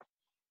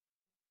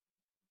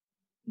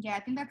 Yeah, I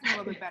think that's a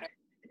little bit better.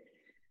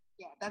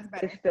 Yeah, that's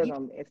better. It's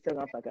still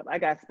gonna fuck up. I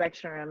got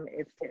Spectrum.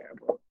 It's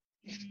terrible.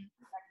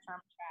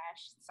 Spectrum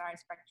trash. Sorry,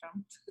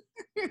 Spectrum.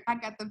 I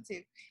got them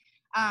too.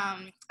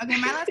 Okay,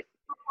 my last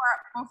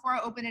before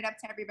I open it up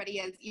to everybody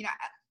is, you know,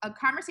 a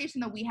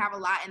conversation that we have a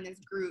lot in this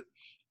group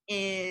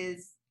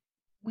is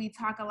we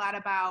talk a lot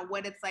about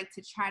what it's like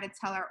to try to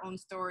tell our own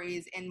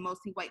stories in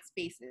mostly white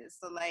spaces.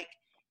 So like,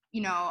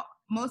 you know,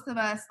 most of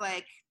us,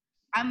 like,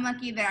 I'm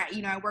lucky that,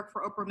 you know, I work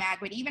for Oprah Mag,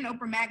 but even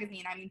Oprah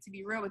Magazine, I mean, to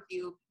be real with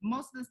you,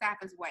 most of the staff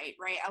is white,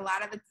 right? A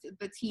lot of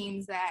the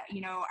teams that, you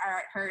know, are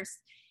at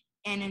Hearst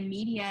and in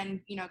media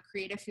and, you know,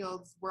 creative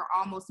fields, we're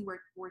all mostly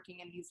working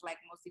in these like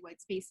mostly white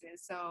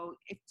spaces. So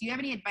do you have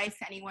any advice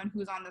to anyone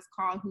who's on this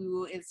call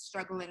who is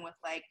struggling with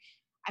like,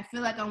 I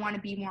feel like I want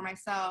to be more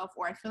myself,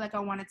 or I feel like I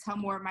want to tell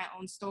more of my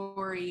own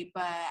story,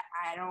 but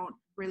I don't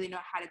really know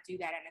how to do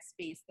that in a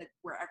space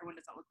where everyone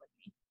doesn't look like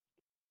me?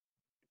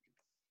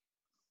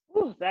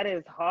 Ooh, that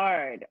is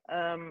hard.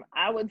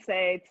 I would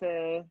say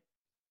to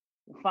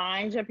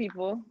find your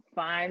people,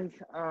 find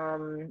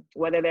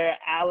whether they're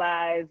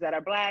allies that are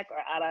Black or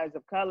allies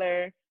of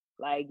color.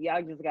 Like,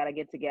 y'all just got to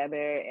get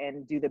together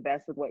and do the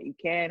best with what you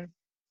can.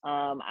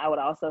 I would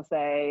also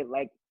say,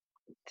 like,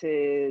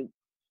 to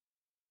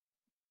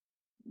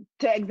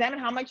examine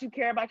how much you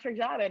care about your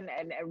job and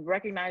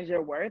recognize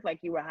your worth. Like,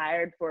 you were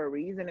hired for a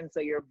reason, and so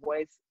your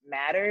voice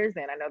matters.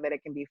 And I know that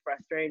it can be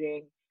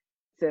frustrating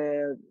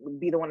to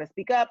be the one to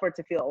speak up or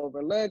to feel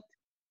overlooked.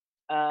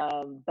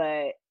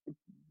 But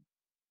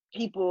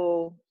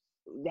people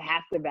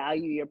have to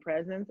value your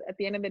presence at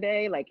the end of the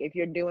day. Like, if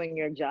you're doing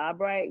your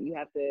job right, you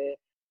have to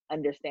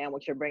understand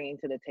what you're bringing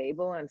to the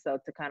table. And so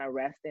to kind of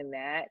rest in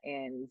that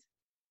and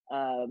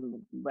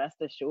rest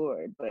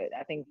assured. But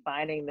I think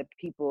finding the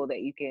people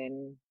that you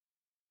can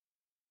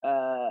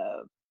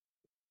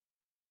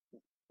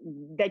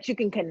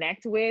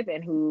connect with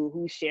and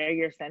who share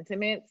your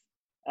sentiments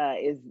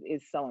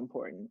is so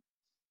important.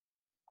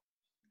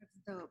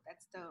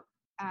 That's dope.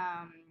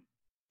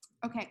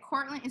 Okay,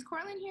 Cortland, is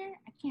Cortland here?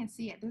 I can't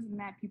see it. There's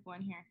mad people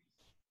in here.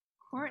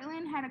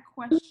 Cortland had a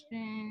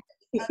question.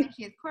 Oh, there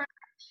she is. Cortland,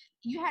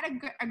 you had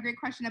a great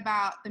question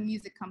about the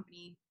music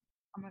company.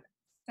 I'm gonna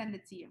send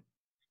it to you.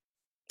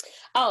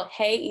 Oh,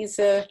 hey,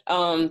 Issa.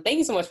 Thank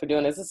you so much for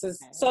doing this. This is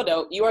so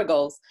dope. You are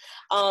goals.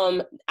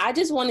 I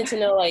just wanted to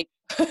know, like,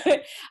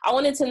 I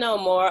wanted to know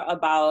more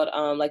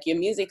about, like, your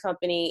music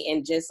company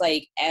and just,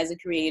 like, as a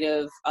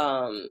creative,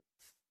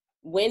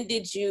 when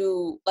do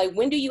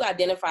you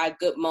identify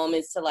good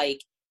moments to, like,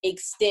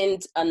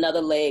 extend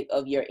another leg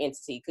of your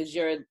entity? Because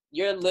you're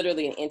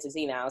literally an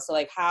entity now. So,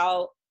 like,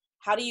 how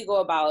do you go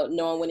about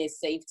knowing when it's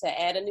safe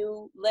to add a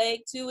new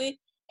leg to it?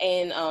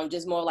 And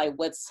just more like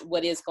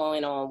what is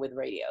going on with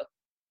radio?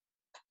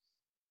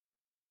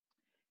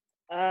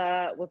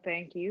 Well,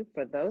 thank you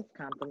for those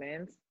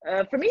compliments.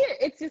 For me,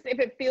 it's just if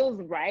it feels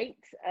right,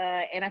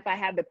 and if I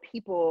have the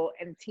people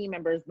and team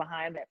members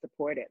behind that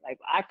support it. Like,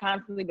 I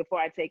constantly, before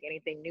I take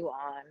anything new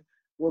on,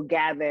 will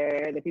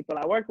gather the people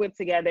I work with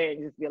together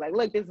and just be like,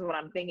 look, this is what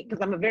I'm thinking,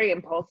 because I'm a very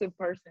impulsive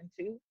person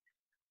too.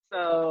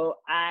 So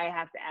I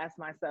have to ask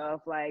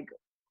myself, like,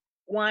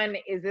 one,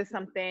 is this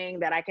something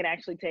that I can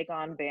actually take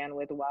on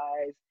bandwidth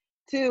wise?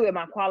 Two, am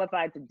I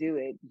qualified to do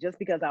it? Just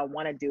because I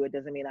want to do it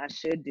doesn't mean I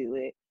should do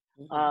it.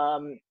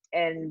 Mm-hmm.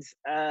 And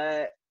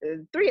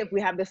three, if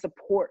we have the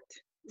support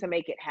to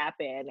make it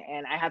happen,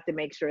 and I have to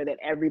make sure that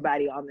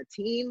everybody on the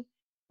team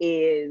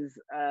is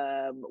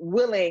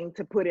willing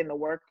to put in the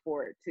work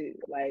for it too.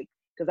 Like,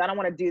 because I don't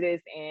want to do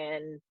this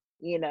and,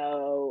 you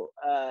know,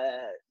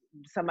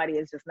 somebody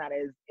is just not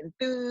as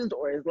enthused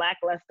or is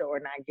lackluster or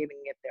not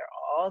giving it their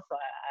all. So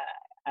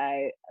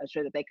I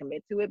assure that they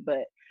commit to it.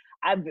 But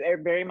I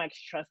very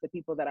much trust the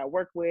people that I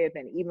work with.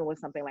 And even with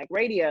something like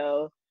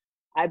radio,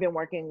 I've been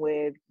working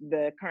with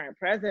the current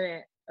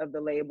president of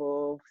the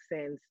label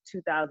since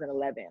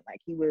 2011. Like,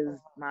 he was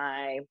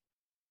my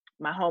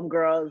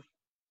homegirl's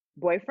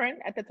boyfriend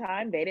at the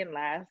time. They didn't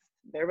last.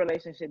 Their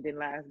relationship didn't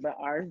last, but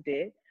ours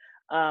did.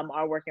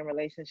 Our working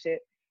relationship.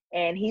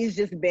 And he's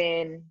just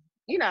been,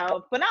 you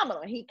know,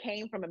 phenomenal. He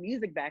came from a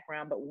music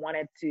background, but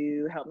wanted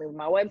to help me with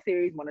my web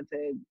series, wanted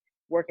to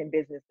work in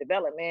business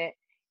development.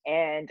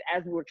 And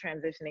as we were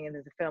transitioning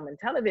into film and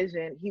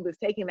television, he was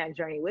taking that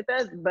journey with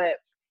us, but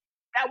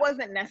that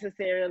wasn't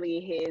necessarily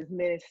his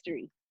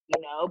ministry,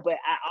 you know, but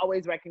I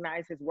always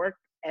recognized his work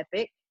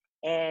ethic,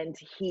 and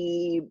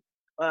he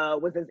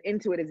was as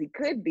into it as he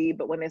could be.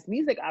 But when this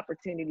music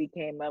opportunity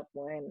came up,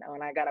 when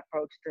I got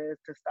approached to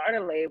start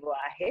a label,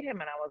 I hit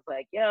him and I was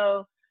like,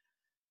 yo,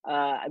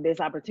 this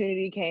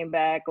opportunity came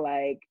back.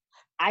 Like,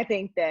 I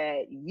think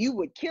that you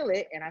would kill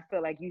it, and I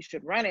feel like you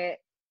should run it.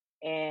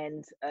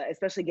 And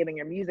especially given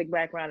your music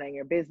background and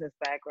your business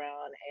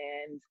background.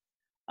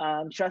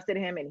 trusted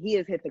him, and he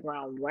has hit the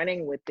ground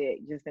running with it,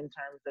 just in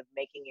terms of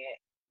making it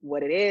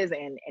what it is,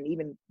 and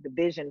even the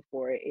vision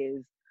for it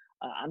is.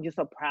 I'm just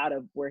so proud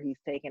of where he's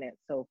taken it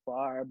so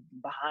far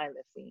behind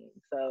the scenes.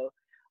 So,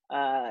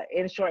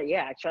 in short,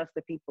 yeah, I trust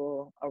the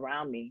people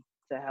around me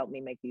to help me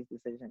make these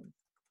decisions.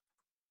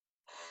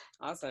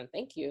 Awesome,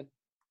 thank you.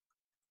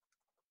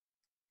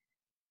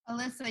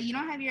 Alyssa, you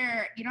don't have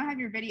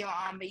your video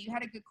on, but you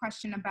had a good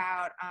question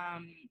about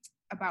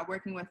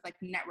working with like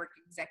network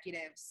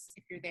executives.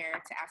 If you're there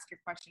to ask your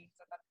questions.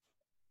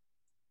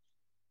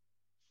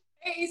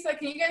 Hey, Issa,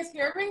 can you guys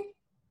hear me?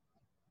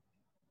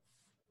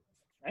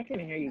 I can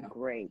hear you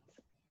great.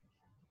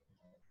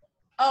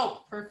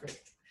 Oh,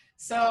 perfect.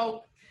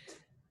 So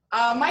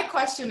my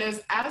question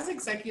is, as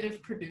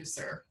executive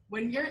producer,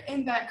 when you're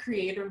in that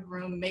creative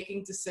room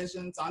making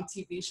decisions on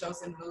TV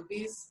shows and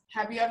movies,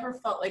 have you ever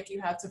felt like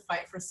you had to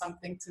fight for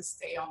something to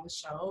stay on the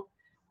show?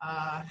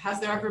 Has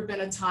there ever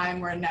been a time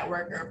where a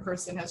network or a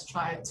person has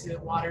tried to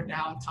water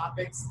down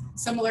topics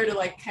similar to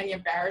like Kenya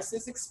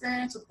Barris's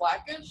experience with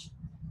Blackish?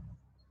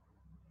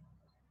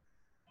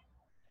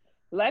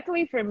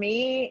 Luckily for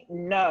me,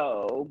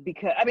 no,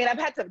 because I mean, I've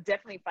had to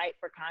definitely fight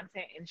for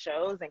content in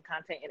shows and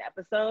content in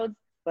episodes,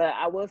 but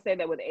I will say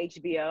that with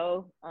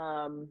HBO,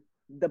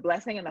 the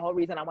blessing and the whole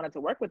reason I wanted to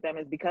work with them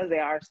is because they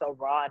are so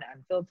raw and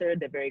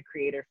unfiltered. They're very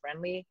creator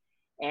friendly.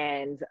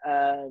 And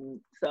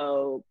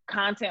so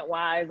content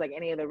wise, like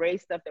any of the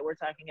race stuff that we're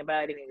talking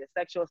about, any of the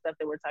sexual stuff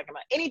that we're talking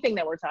about, anything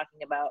that we're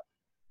talking about,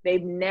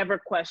 they've never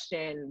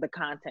questioned the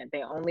content.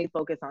 They only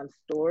focus on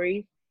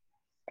story.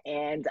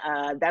 And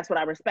that's what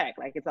I respect.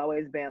 Like, it's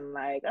always been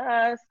like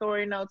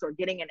story notes or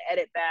getting an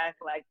edit back.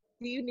 Like,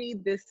 do you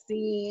need this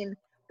scene?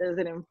 Does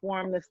it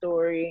inform the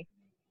story?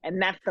 And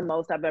that's the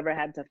most I've ever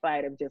had to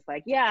fight, of just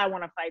like, yeah, I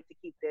want to fight to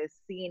keep this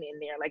scene in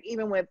there. Like,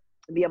 even with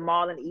the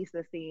Amal and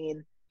Issa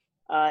scene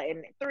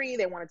in 3,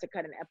 they wanted to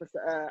cut an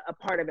episode, a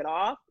part of it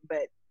off,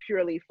 but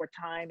purely for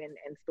time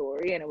and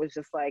story. And it was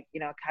just like, you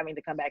know, having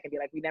to come back and be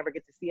like, we never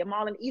get to see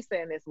Amal and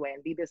Issa in this way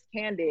and be this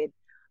candid.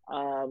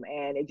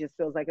 And it just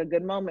feels like a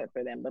good moment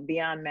for them. But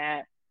beyond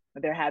that,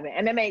 they're having,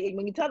 and then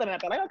when you tell them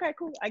that, they're like, okay,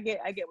 cool, I get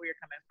where you're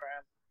coming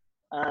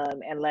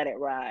from, and let it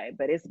ride.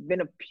 But it's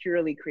been a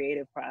purely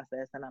creative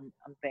process, and I'm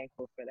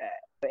thankful for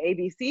that. But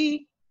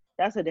ABC,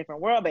 that's a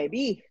different world,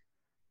 baby.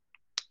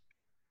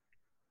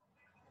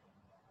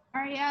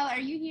 Ariel, are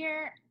you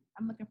here?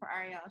 I'm looking for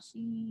Ariel.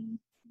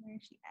 Where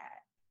is she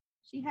at?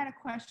 She had a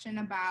question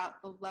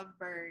about the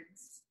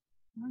Lovebirds.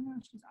 I don't know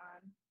if she's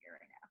on here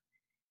right now.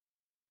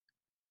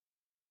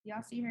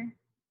 Y'all see her?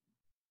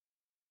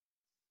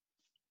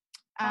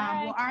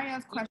 Well,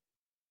 Ariel's question.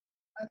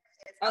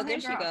 Okay, there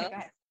she goes. Okay, go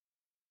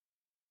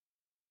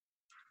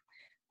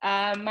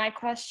ahead. My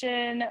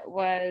question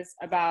was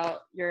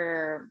about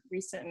your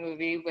recent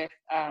movie with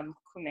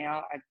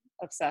Kumail. I'm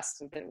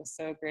obsessed with it. It was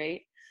so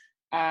great.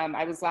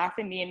 I was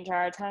laughing the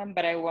entire time,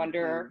 but I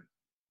wonder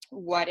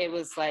what it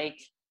was like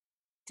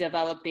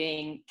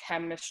developing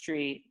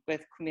chemistry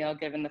with Kumail,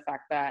 given the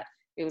fact that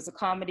it was a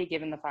comedy,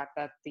 given the fact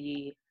that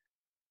the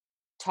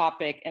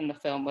topic in the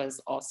film was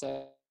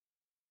also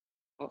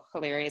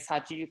hilarious. How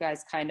did you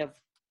guys kind of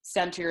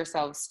center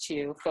yourselves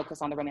to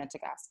focus on the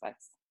romantic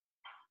aspects?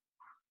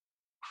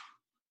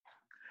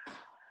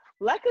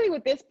 Luckily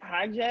with this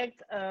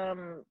project,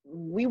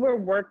 we were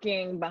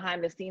working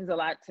behind the scenes a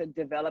lot to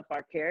develop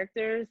our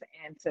characters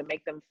and to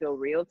make them feel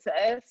real to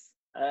us,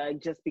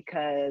 just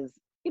because,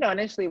 you know,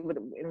 initially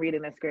in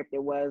reading the script,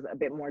 it was a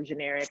bit more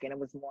generic and it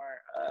was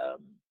more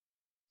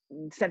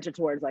centered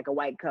towards like a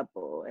white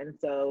couple. And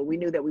so we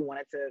knew that we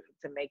wanted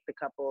to make the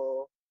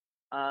couple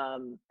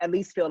at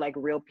least feel like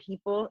real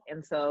people.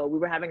 And so we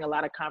were having a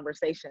lot of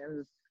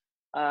conversations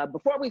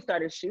before we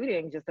started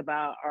shooting, just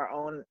about our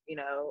own, you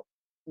know,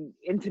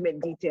 intimate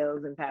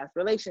details in past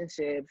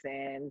relationships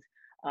and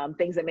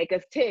things that make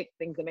us tick,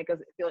 things that make us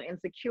feel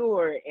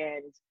insecure.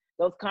 And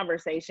those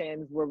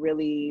conversations were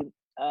really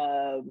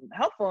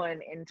helpful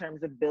in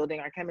terms of building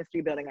our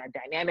chemistry, building our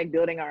dynamic,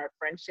 building our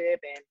friendship.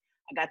 And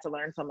I got to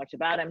learn so much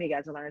about him. He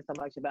got to learn so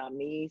much about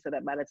me, so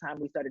that by the time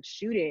we started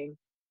shooting,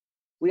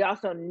 we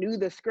also knew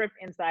the script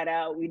inside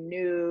out. We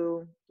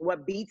knew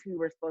what beats we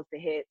were supposed to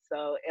hit.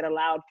 So it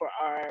allowed for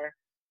our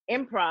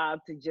improv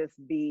to just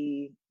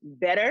be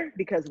better,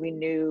 because we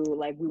knew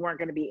like we weren't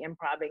going to be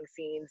improving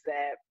scenes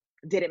that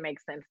didn't make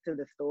sense to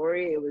the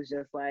story. It was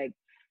just like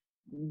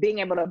being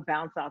able to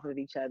bounce off of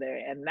each other.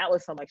 And that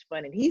was so much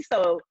fun. And he's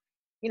so,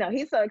 you know,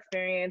 he's so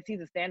experienced.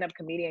 He's a stand-up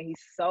comedian.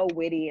 He's so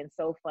witty and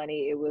so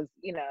funny. It was,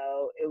 you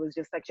know, it was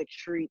just such a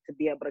treat to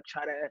be able to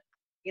try to,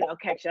 you know,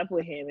 catch up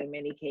with him in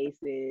many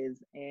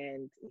cases.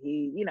 And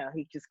he, you know,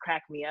 he just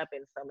cracked me up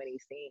in so many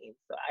scenes.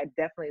 So I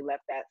definitely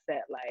left that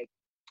set like,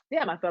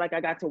 damn, I feel like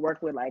I got to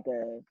work with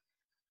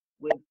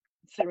with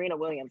Serena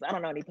Williams. I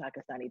don't know any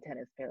Pakistani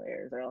tennis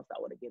players, or else I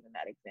would have given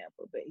that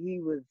example. But he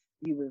was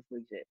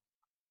legit.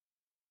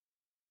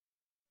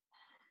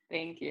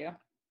 Thank you.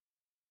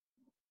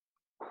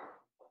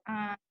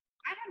 I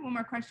have one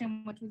more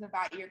question, which was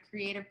about your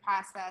creative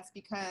process,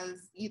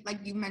 because you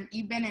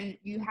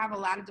have a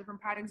lot of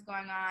different projects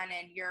going on,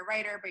 and you're a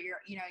writer, but you're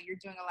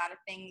doing a lot of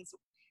things.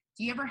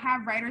 Do you ever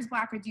have writer's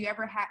block, or is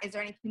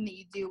there anything that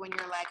you do when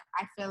you're like,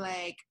 I feel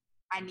like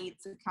I need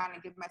to kind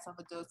of give myself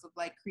a dose of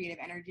like creative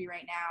energy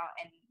right now?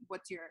 And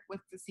what's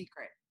the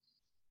secret?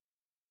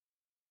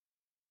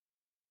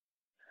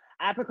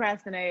 I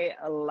procrastinate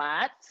a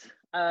lot,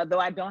 though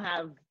I don't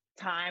have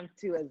time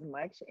to as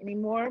much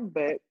anymore,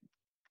 but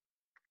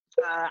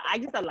I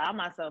just allow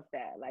myself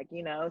that. Like,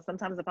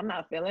 sometimes if I'm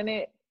not feeling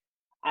it,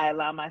 I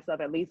allow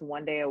myself at least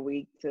one day a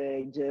week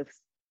to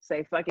just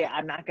say, fuck it,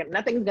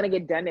 nothing's gonna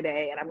get done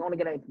today, and I'm only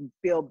gonna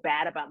feel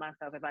bad about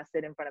myself if I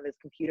sit in front of this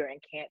computer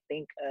and can't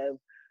think of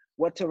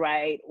what to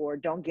write or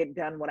don't get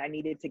done what I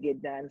needed to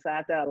get done. So I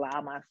have to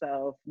allow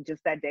myself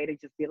just that day to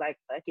just be like,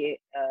 fuck it,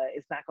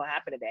 it's not gonna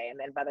happen today. And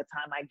then by the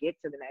time I get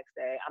to the next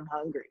day, I'm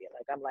hungry.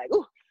 Like, I'm like,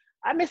 ooh,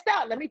 I missed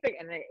out. Let me think.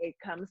 And it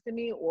comes to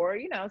me. Or,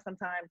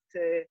 sometimes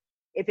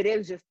if it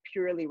is just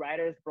purely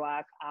writer's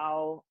block,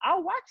 I'll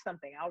watch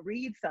something, I'll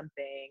read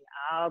something,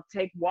 I'll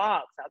take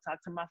walks, I'll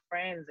talk to my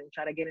friends and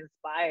try to get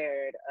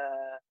inspired.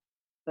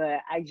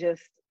 But I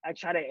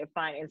try to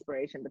find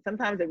inspiration. But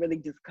sometimes it really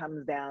just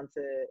comes down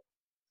to,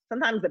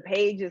 sometimes the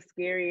page is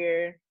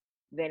scarier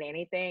than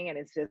anything, and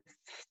it's just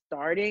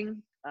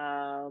starting.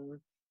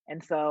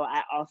 And so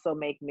I also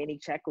make mini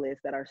checklists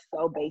that are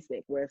so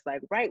basic, where it's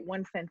like, write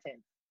one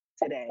sentence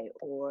today,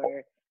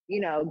 or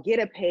get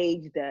a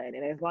page done.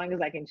 And as long as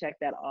I can check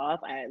that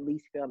off, I at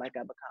least feel like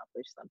I've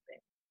accomplished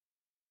something.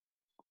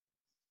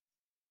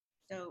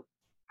 So,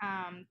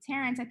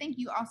 Terrence, I think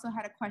you also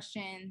had a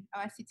question. Oh,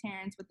 I see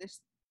Terrence with the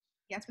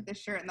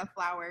shirt and the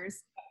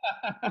flowers.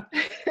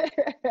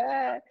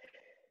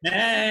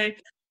 Hey.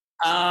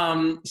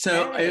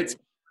 It's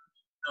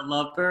the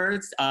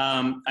Lovebirds.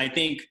 I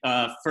think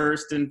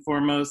first and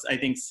foremost, I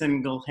think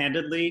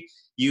single-handedly,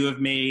 you have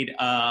made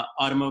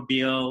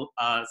automobile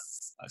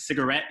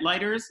cigarette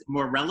lighters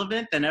more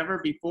relevant than ever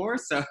before.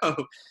 So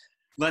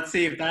let's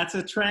see if that's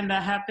a trend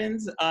that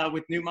happens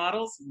with new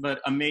models,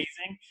 but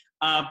amazing.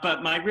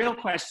 But my real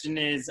question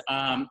is,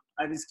 I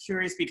was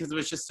curious because it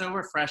was just so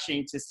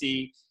refreshing to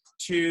see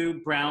two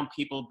brown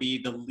people be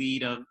the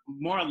lead of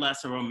more or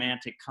less a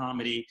romantic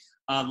comedy,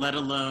 let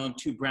alone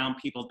two brown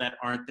people that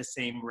aren't the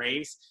same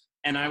race.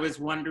 And I was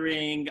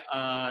wondering,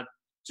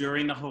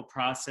 during the whole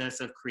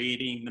process of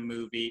creating the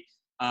movie,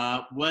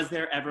 was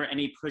there ever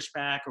any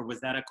pushback, or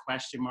was that a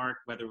question mark,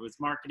 whether it was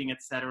marketing,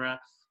 et cetera?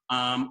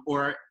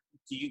 Or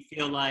do you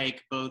feel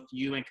like both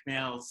you and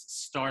Kumail's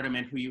stardom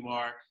and who you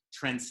are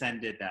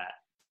transcended that?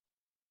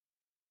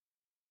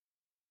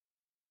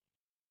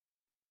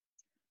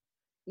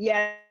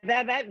 Yeah,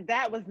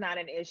 that was not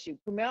an issue.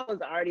 Kumail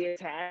was already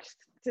attached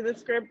to the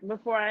script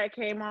before I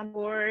came on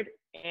board,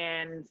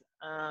 and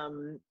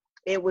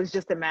it was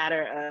just a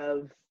matter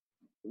of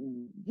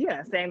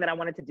saying that I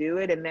wanted to do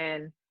it. And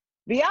then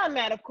beyond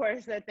that, of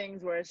course, there are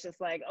things where it's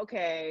just like,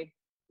 okay,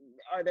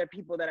 are there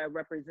people that are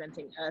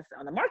representing us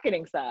on the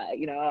marketing side?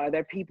 Are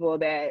there people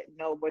that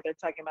know what they're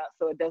talking about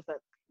so it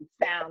doesn't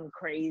sound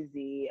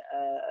crazy?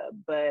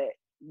 But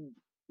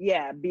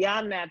yeah,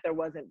 beyond that, there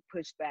wasn't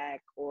pushback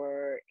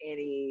or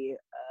any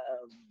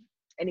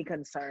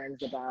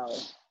concerns about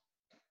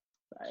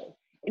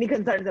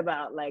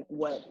like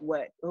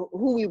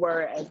who we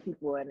were as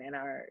people and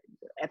our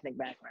ethnic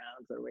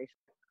backgrounds or racial.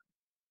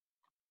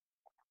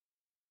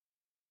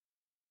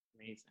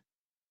 Amazing.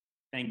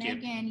 Thank you.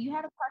 Megan, you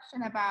had a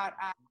question about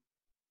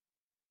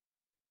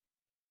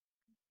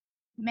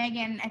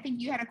Megan, I think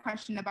you had a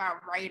question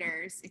about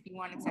writers, if you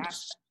wanted to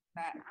ask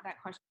that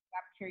question.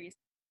 I'm curious.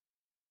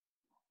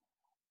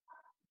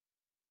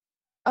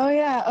 Oh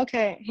yeah,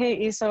 okay.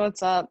 Hey Issa,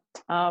 what's up?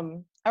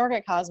 I work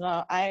at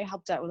Cosmo. I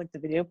helped out with like the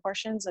video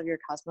portions of your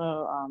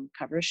Cosmo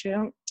cover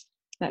shoot.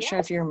 Not sure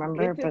if you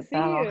remember, but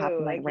that all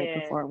happened like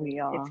right before we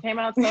all. It came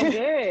out so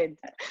good.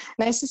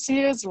 Nice to see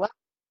you as well.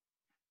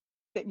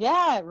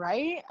 Yeah,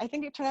 right? I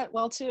think it turned out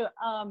well too.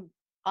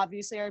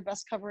 Obviously our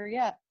best cover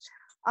yet.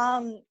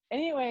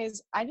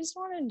 Anyways, I just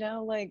want to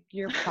know like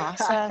your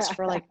process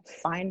for like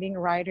finding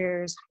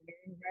writers,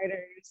 hiring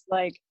writers,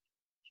 like,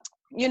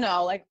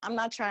 like I'm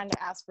not trying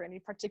to ask for any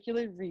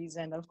particular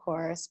reason, of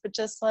course, but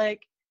just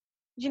like,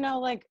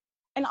 like,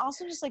 and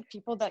also just like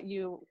people that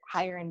you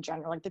hire in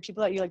general, like the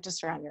people that you like to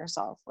surround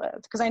yourself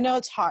with, because I know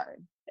it's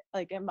hard,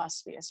 like it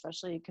must be,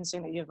 especially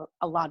considering that you have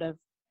a lot of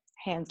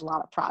hands, a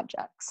lot of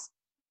projects.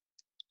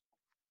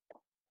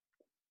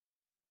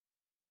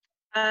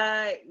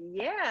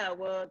 Yeah,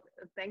 well,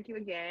 thank you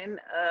again.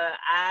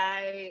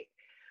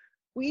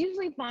 We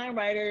usually find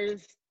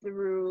writers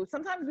through,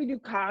 sometimes we do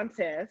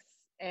contests,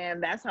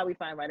 and that's how we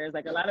find writers.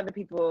 Like a lot of the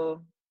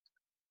people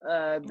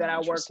that I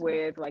work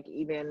with, like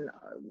even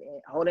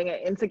holding an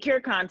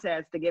Insecure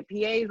contest to get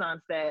PAs on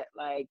set,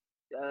 like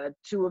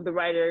two of the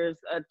PAs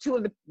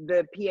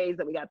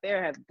that we got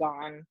there have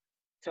gone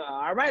to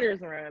our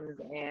writers' rooms.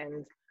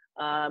 And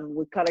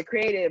with Color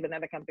Creative,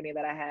 another company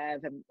that I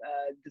have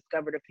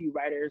discovered a few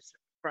writers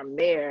from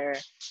there,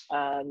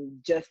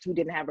 just who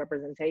didn't have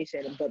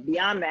representation. But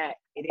beyond that,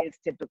 it is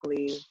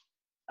typically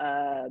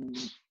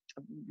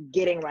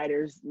getting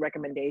writers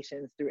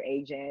recommendations through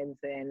agents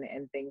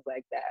and things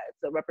like that.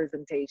 So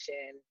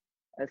representation,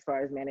 as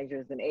far as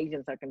managers and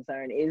agents are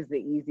concerned, is the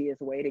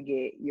easiest way to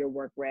get your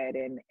work read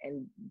and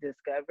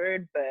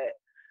discovered. But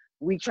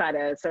we try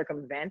to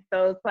circumvent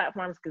those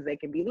platforms because they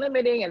can be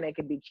limiting, and they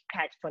can be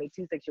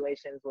catch-22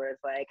 situations where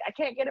it's like, I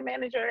can't get a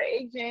manager or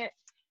agent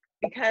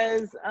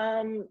because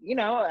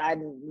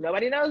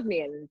nobody knows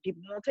me, and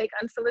people don't take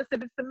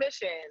unsolicited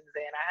submissions,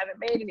 and I haven't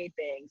made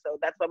anything. So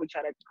that's why we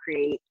try to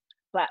create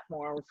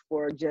platforms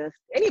for just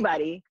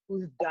anybody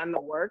who's done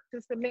the work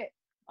to submit.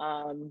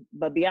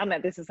 But beyond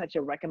that, this is such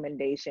a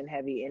recommendation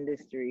heavy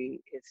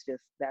industry. It's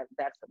just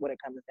that's what it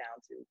comes down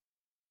to.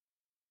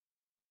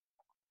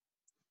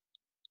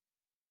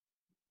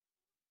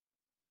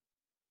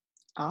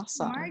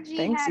 Awesome. Margie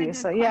Thanks, had a you. good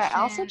So yeah,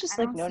 I also question. just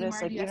I like don't see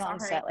noticed like Margie. I even saw on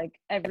her. set, like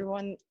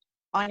everyone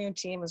on your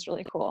team is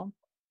really cool.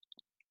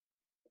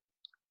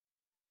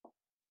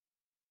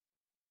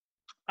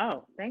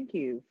 Oh, thank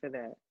you for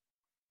that.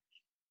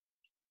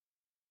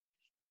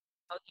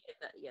 Oh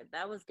yeah,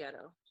 that was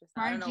ghetto. Just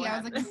I don't know Margie, what I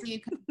was looking happened. for you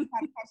because you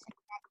had a question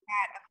about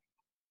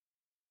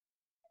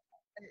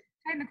that.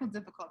 Technical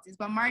difficulties.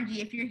 But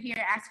Margie, if you're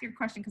here, ask your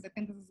question because I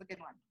think this is a good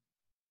one.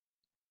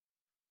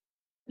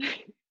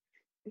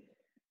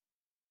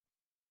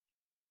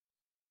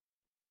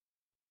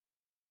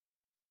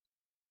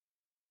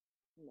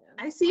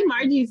 I see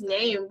Margie's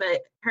name,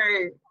 but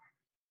her.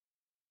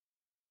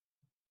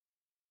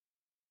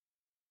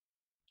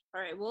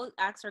 All right, we'll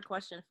ask her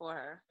question for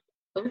her.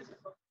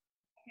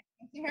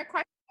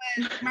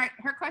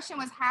 Her question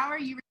was how are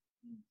you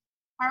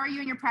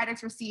and your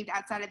products received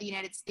outside of the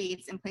United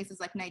States in places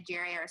like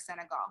Nigeria or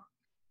Senegal?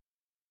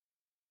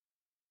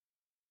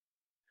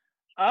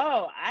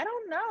 Oh, I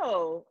don't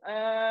know.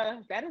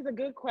 That is a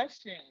good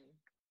question.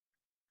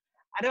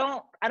 I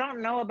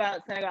don't know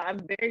about Senegal.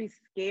 I'm very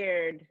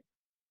scared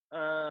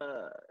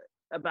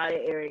about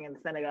it airing in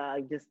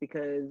Senegal just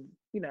because,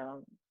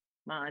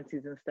 my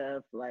aunties and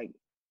stuff, like,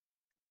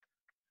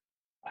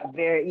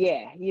 they're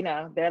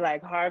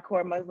like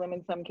hardcore Muslim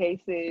in some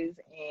cases,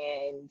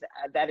 and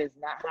that is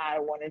not how I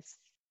want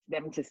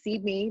them to see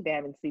me. They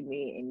haven't seen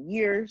me in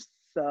years,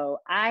 so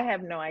I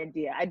have no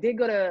idea. I did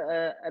go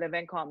to an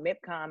event called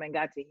MIPCOM and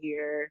got to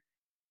hear.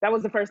 That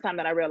was the first time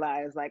that I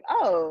realized, like,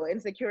 oh,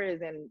 Insecure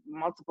is in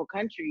multiple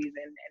countries,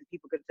 and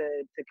people get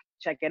to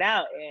check it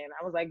out. And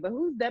I was like, but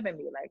who's dubbing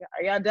me? Like,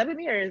 are y'all dubbing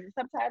me, or is it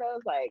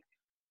subtitles? Like,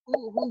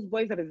 whose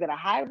voice is it? Is it a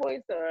high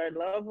voice or a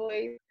low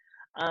voice?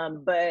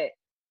 But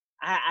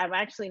I'm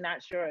actually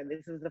not sure.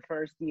 This is the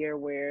first year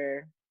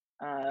where,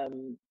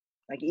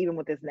 like, even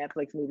with this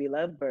Netflix movie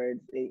Lovebirds,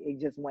 it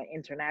just went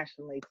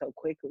internationally so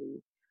quickly.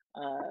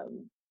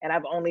 And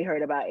I've only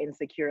heard about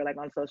Insecure, like,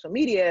 on social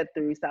media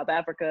through South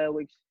Africa,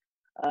 which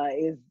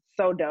is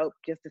so dope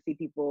just to see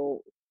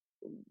people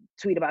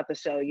tweet about the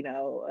show,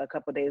 a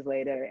couple days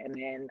later, and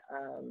then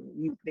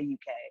the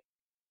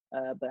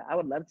UK. But I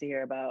would love to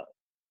hear about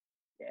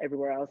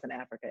everywhere else in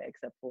Africa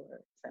except for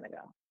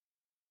Senegal.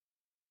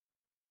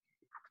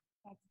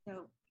 That's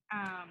dope.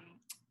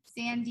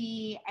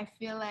 Sandy, I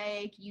feel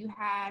like you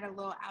had a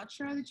little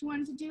outro that you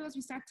wanted to do as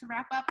we start to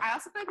wrap up. I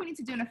also feel like we need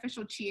to do an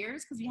official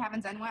cheers because we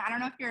haven't done one. I don't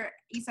know if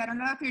Issa, I don't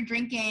know if you're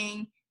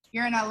drinking.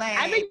 You're in LA.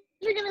 I've been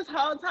drinking this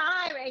whole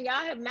time and y'all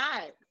have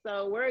not.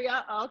 So where are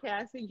y'all? Oh, okay,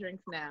 I see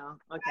drinks now.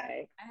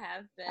 Okay. I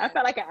have been. I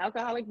felt like an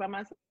alcoholic by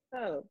myself.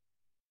 Oh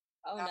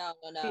no.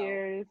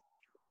 Cheers.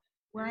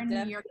 We're in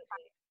New York.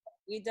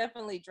 We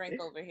definitely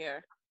drink over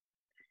here.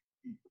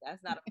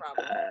 That's not a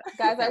problem.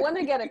 Guys, I want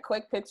to get a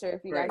quick picture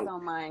if you guys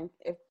don't mind.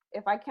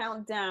 If I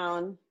count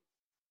down,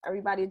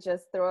 everybody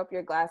just throw up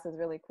your glasses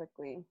really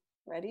quickly.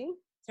 Ready?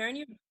 Turn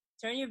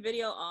your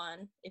video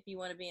on if you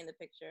want to be in the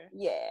picture.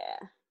 Yeah.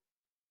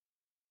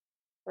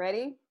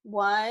 Ready?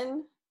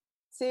 1,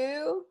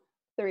 2,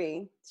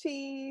 3.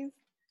 Cheese.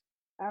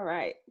 All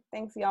right.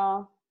 Thanks,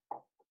 y'all.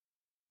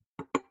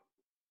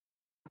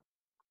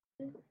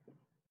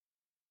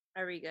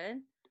 Are we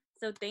good?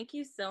 So thank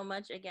you so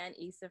much again,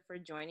 Issa, for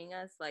joining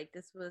us. Like,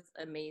 this was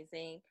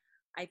amazing.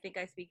 I think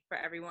I speak for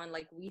everyone.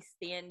 Like, we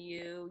stand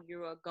you.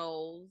 You are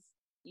goals.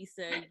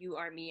 Issa, you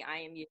are me. I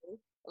am you.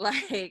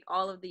 Like,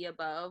 all of the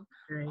above.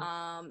 Great.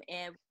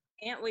 And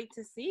can't wait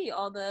to see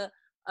all the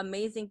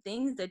amazing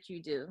things that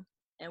you do.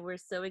 And we're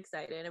so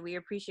excited, and we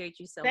appreciate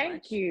you so much.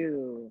 Thank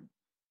you.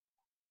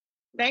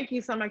 Thank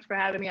you so much for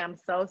having me. I'm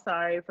so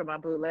sorry for my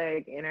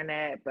bootleg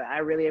internet, but I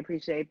really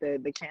appreciate the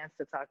chance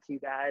to talk to you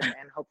guys,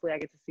 and hopefully I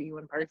get to see you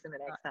in person the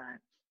next time.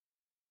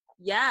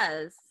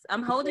 Yes,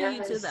 I'm holding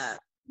you to that.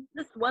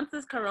 Once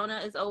this corona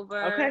is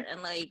over, okay,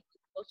 and like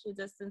social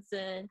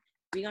distancing,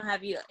 we're gonna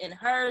have you in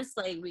Hearst,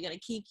 like we're gonna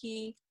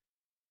kiki.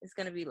 It's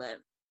gonna be lit.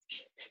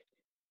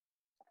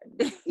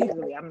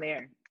 Easily, I'm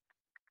there.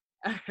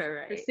 All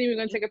right. Christine, we're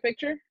gonna take a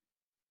picture?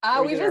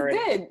 We just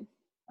did.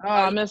 Oh,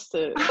 I missed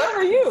it. Where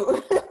were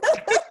you?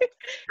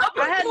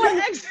 I had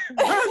the extra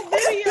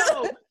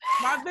video.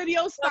 My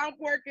video stopped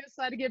working,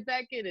 so I had to get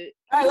back in it.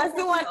 All right, let's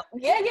do one.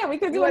 Yeah, we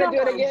could do it.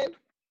 Do it again?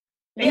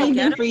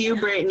 Anything for you,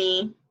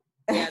 Brittany.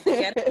 Yeah,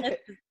 the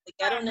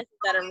ghetto-ness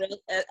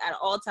is at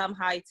all-time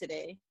high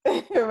today.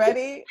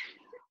 Ready?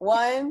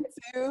 1,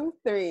 2,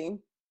 3.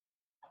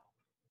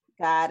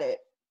 Got it.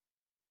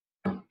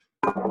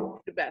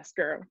 The best,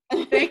 girl.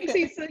 Thanks,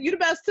 Issa. You the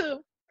best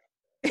too.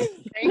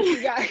 Thank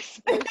you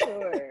guys for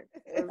sure.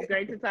 It was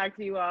great to talk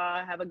to you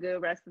all. Have a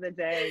good rest of the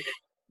day.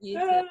 You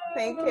too.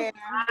 Take care.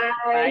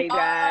 Bye,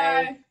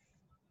 guys.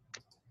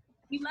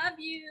 We love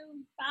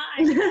you.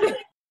 Bye.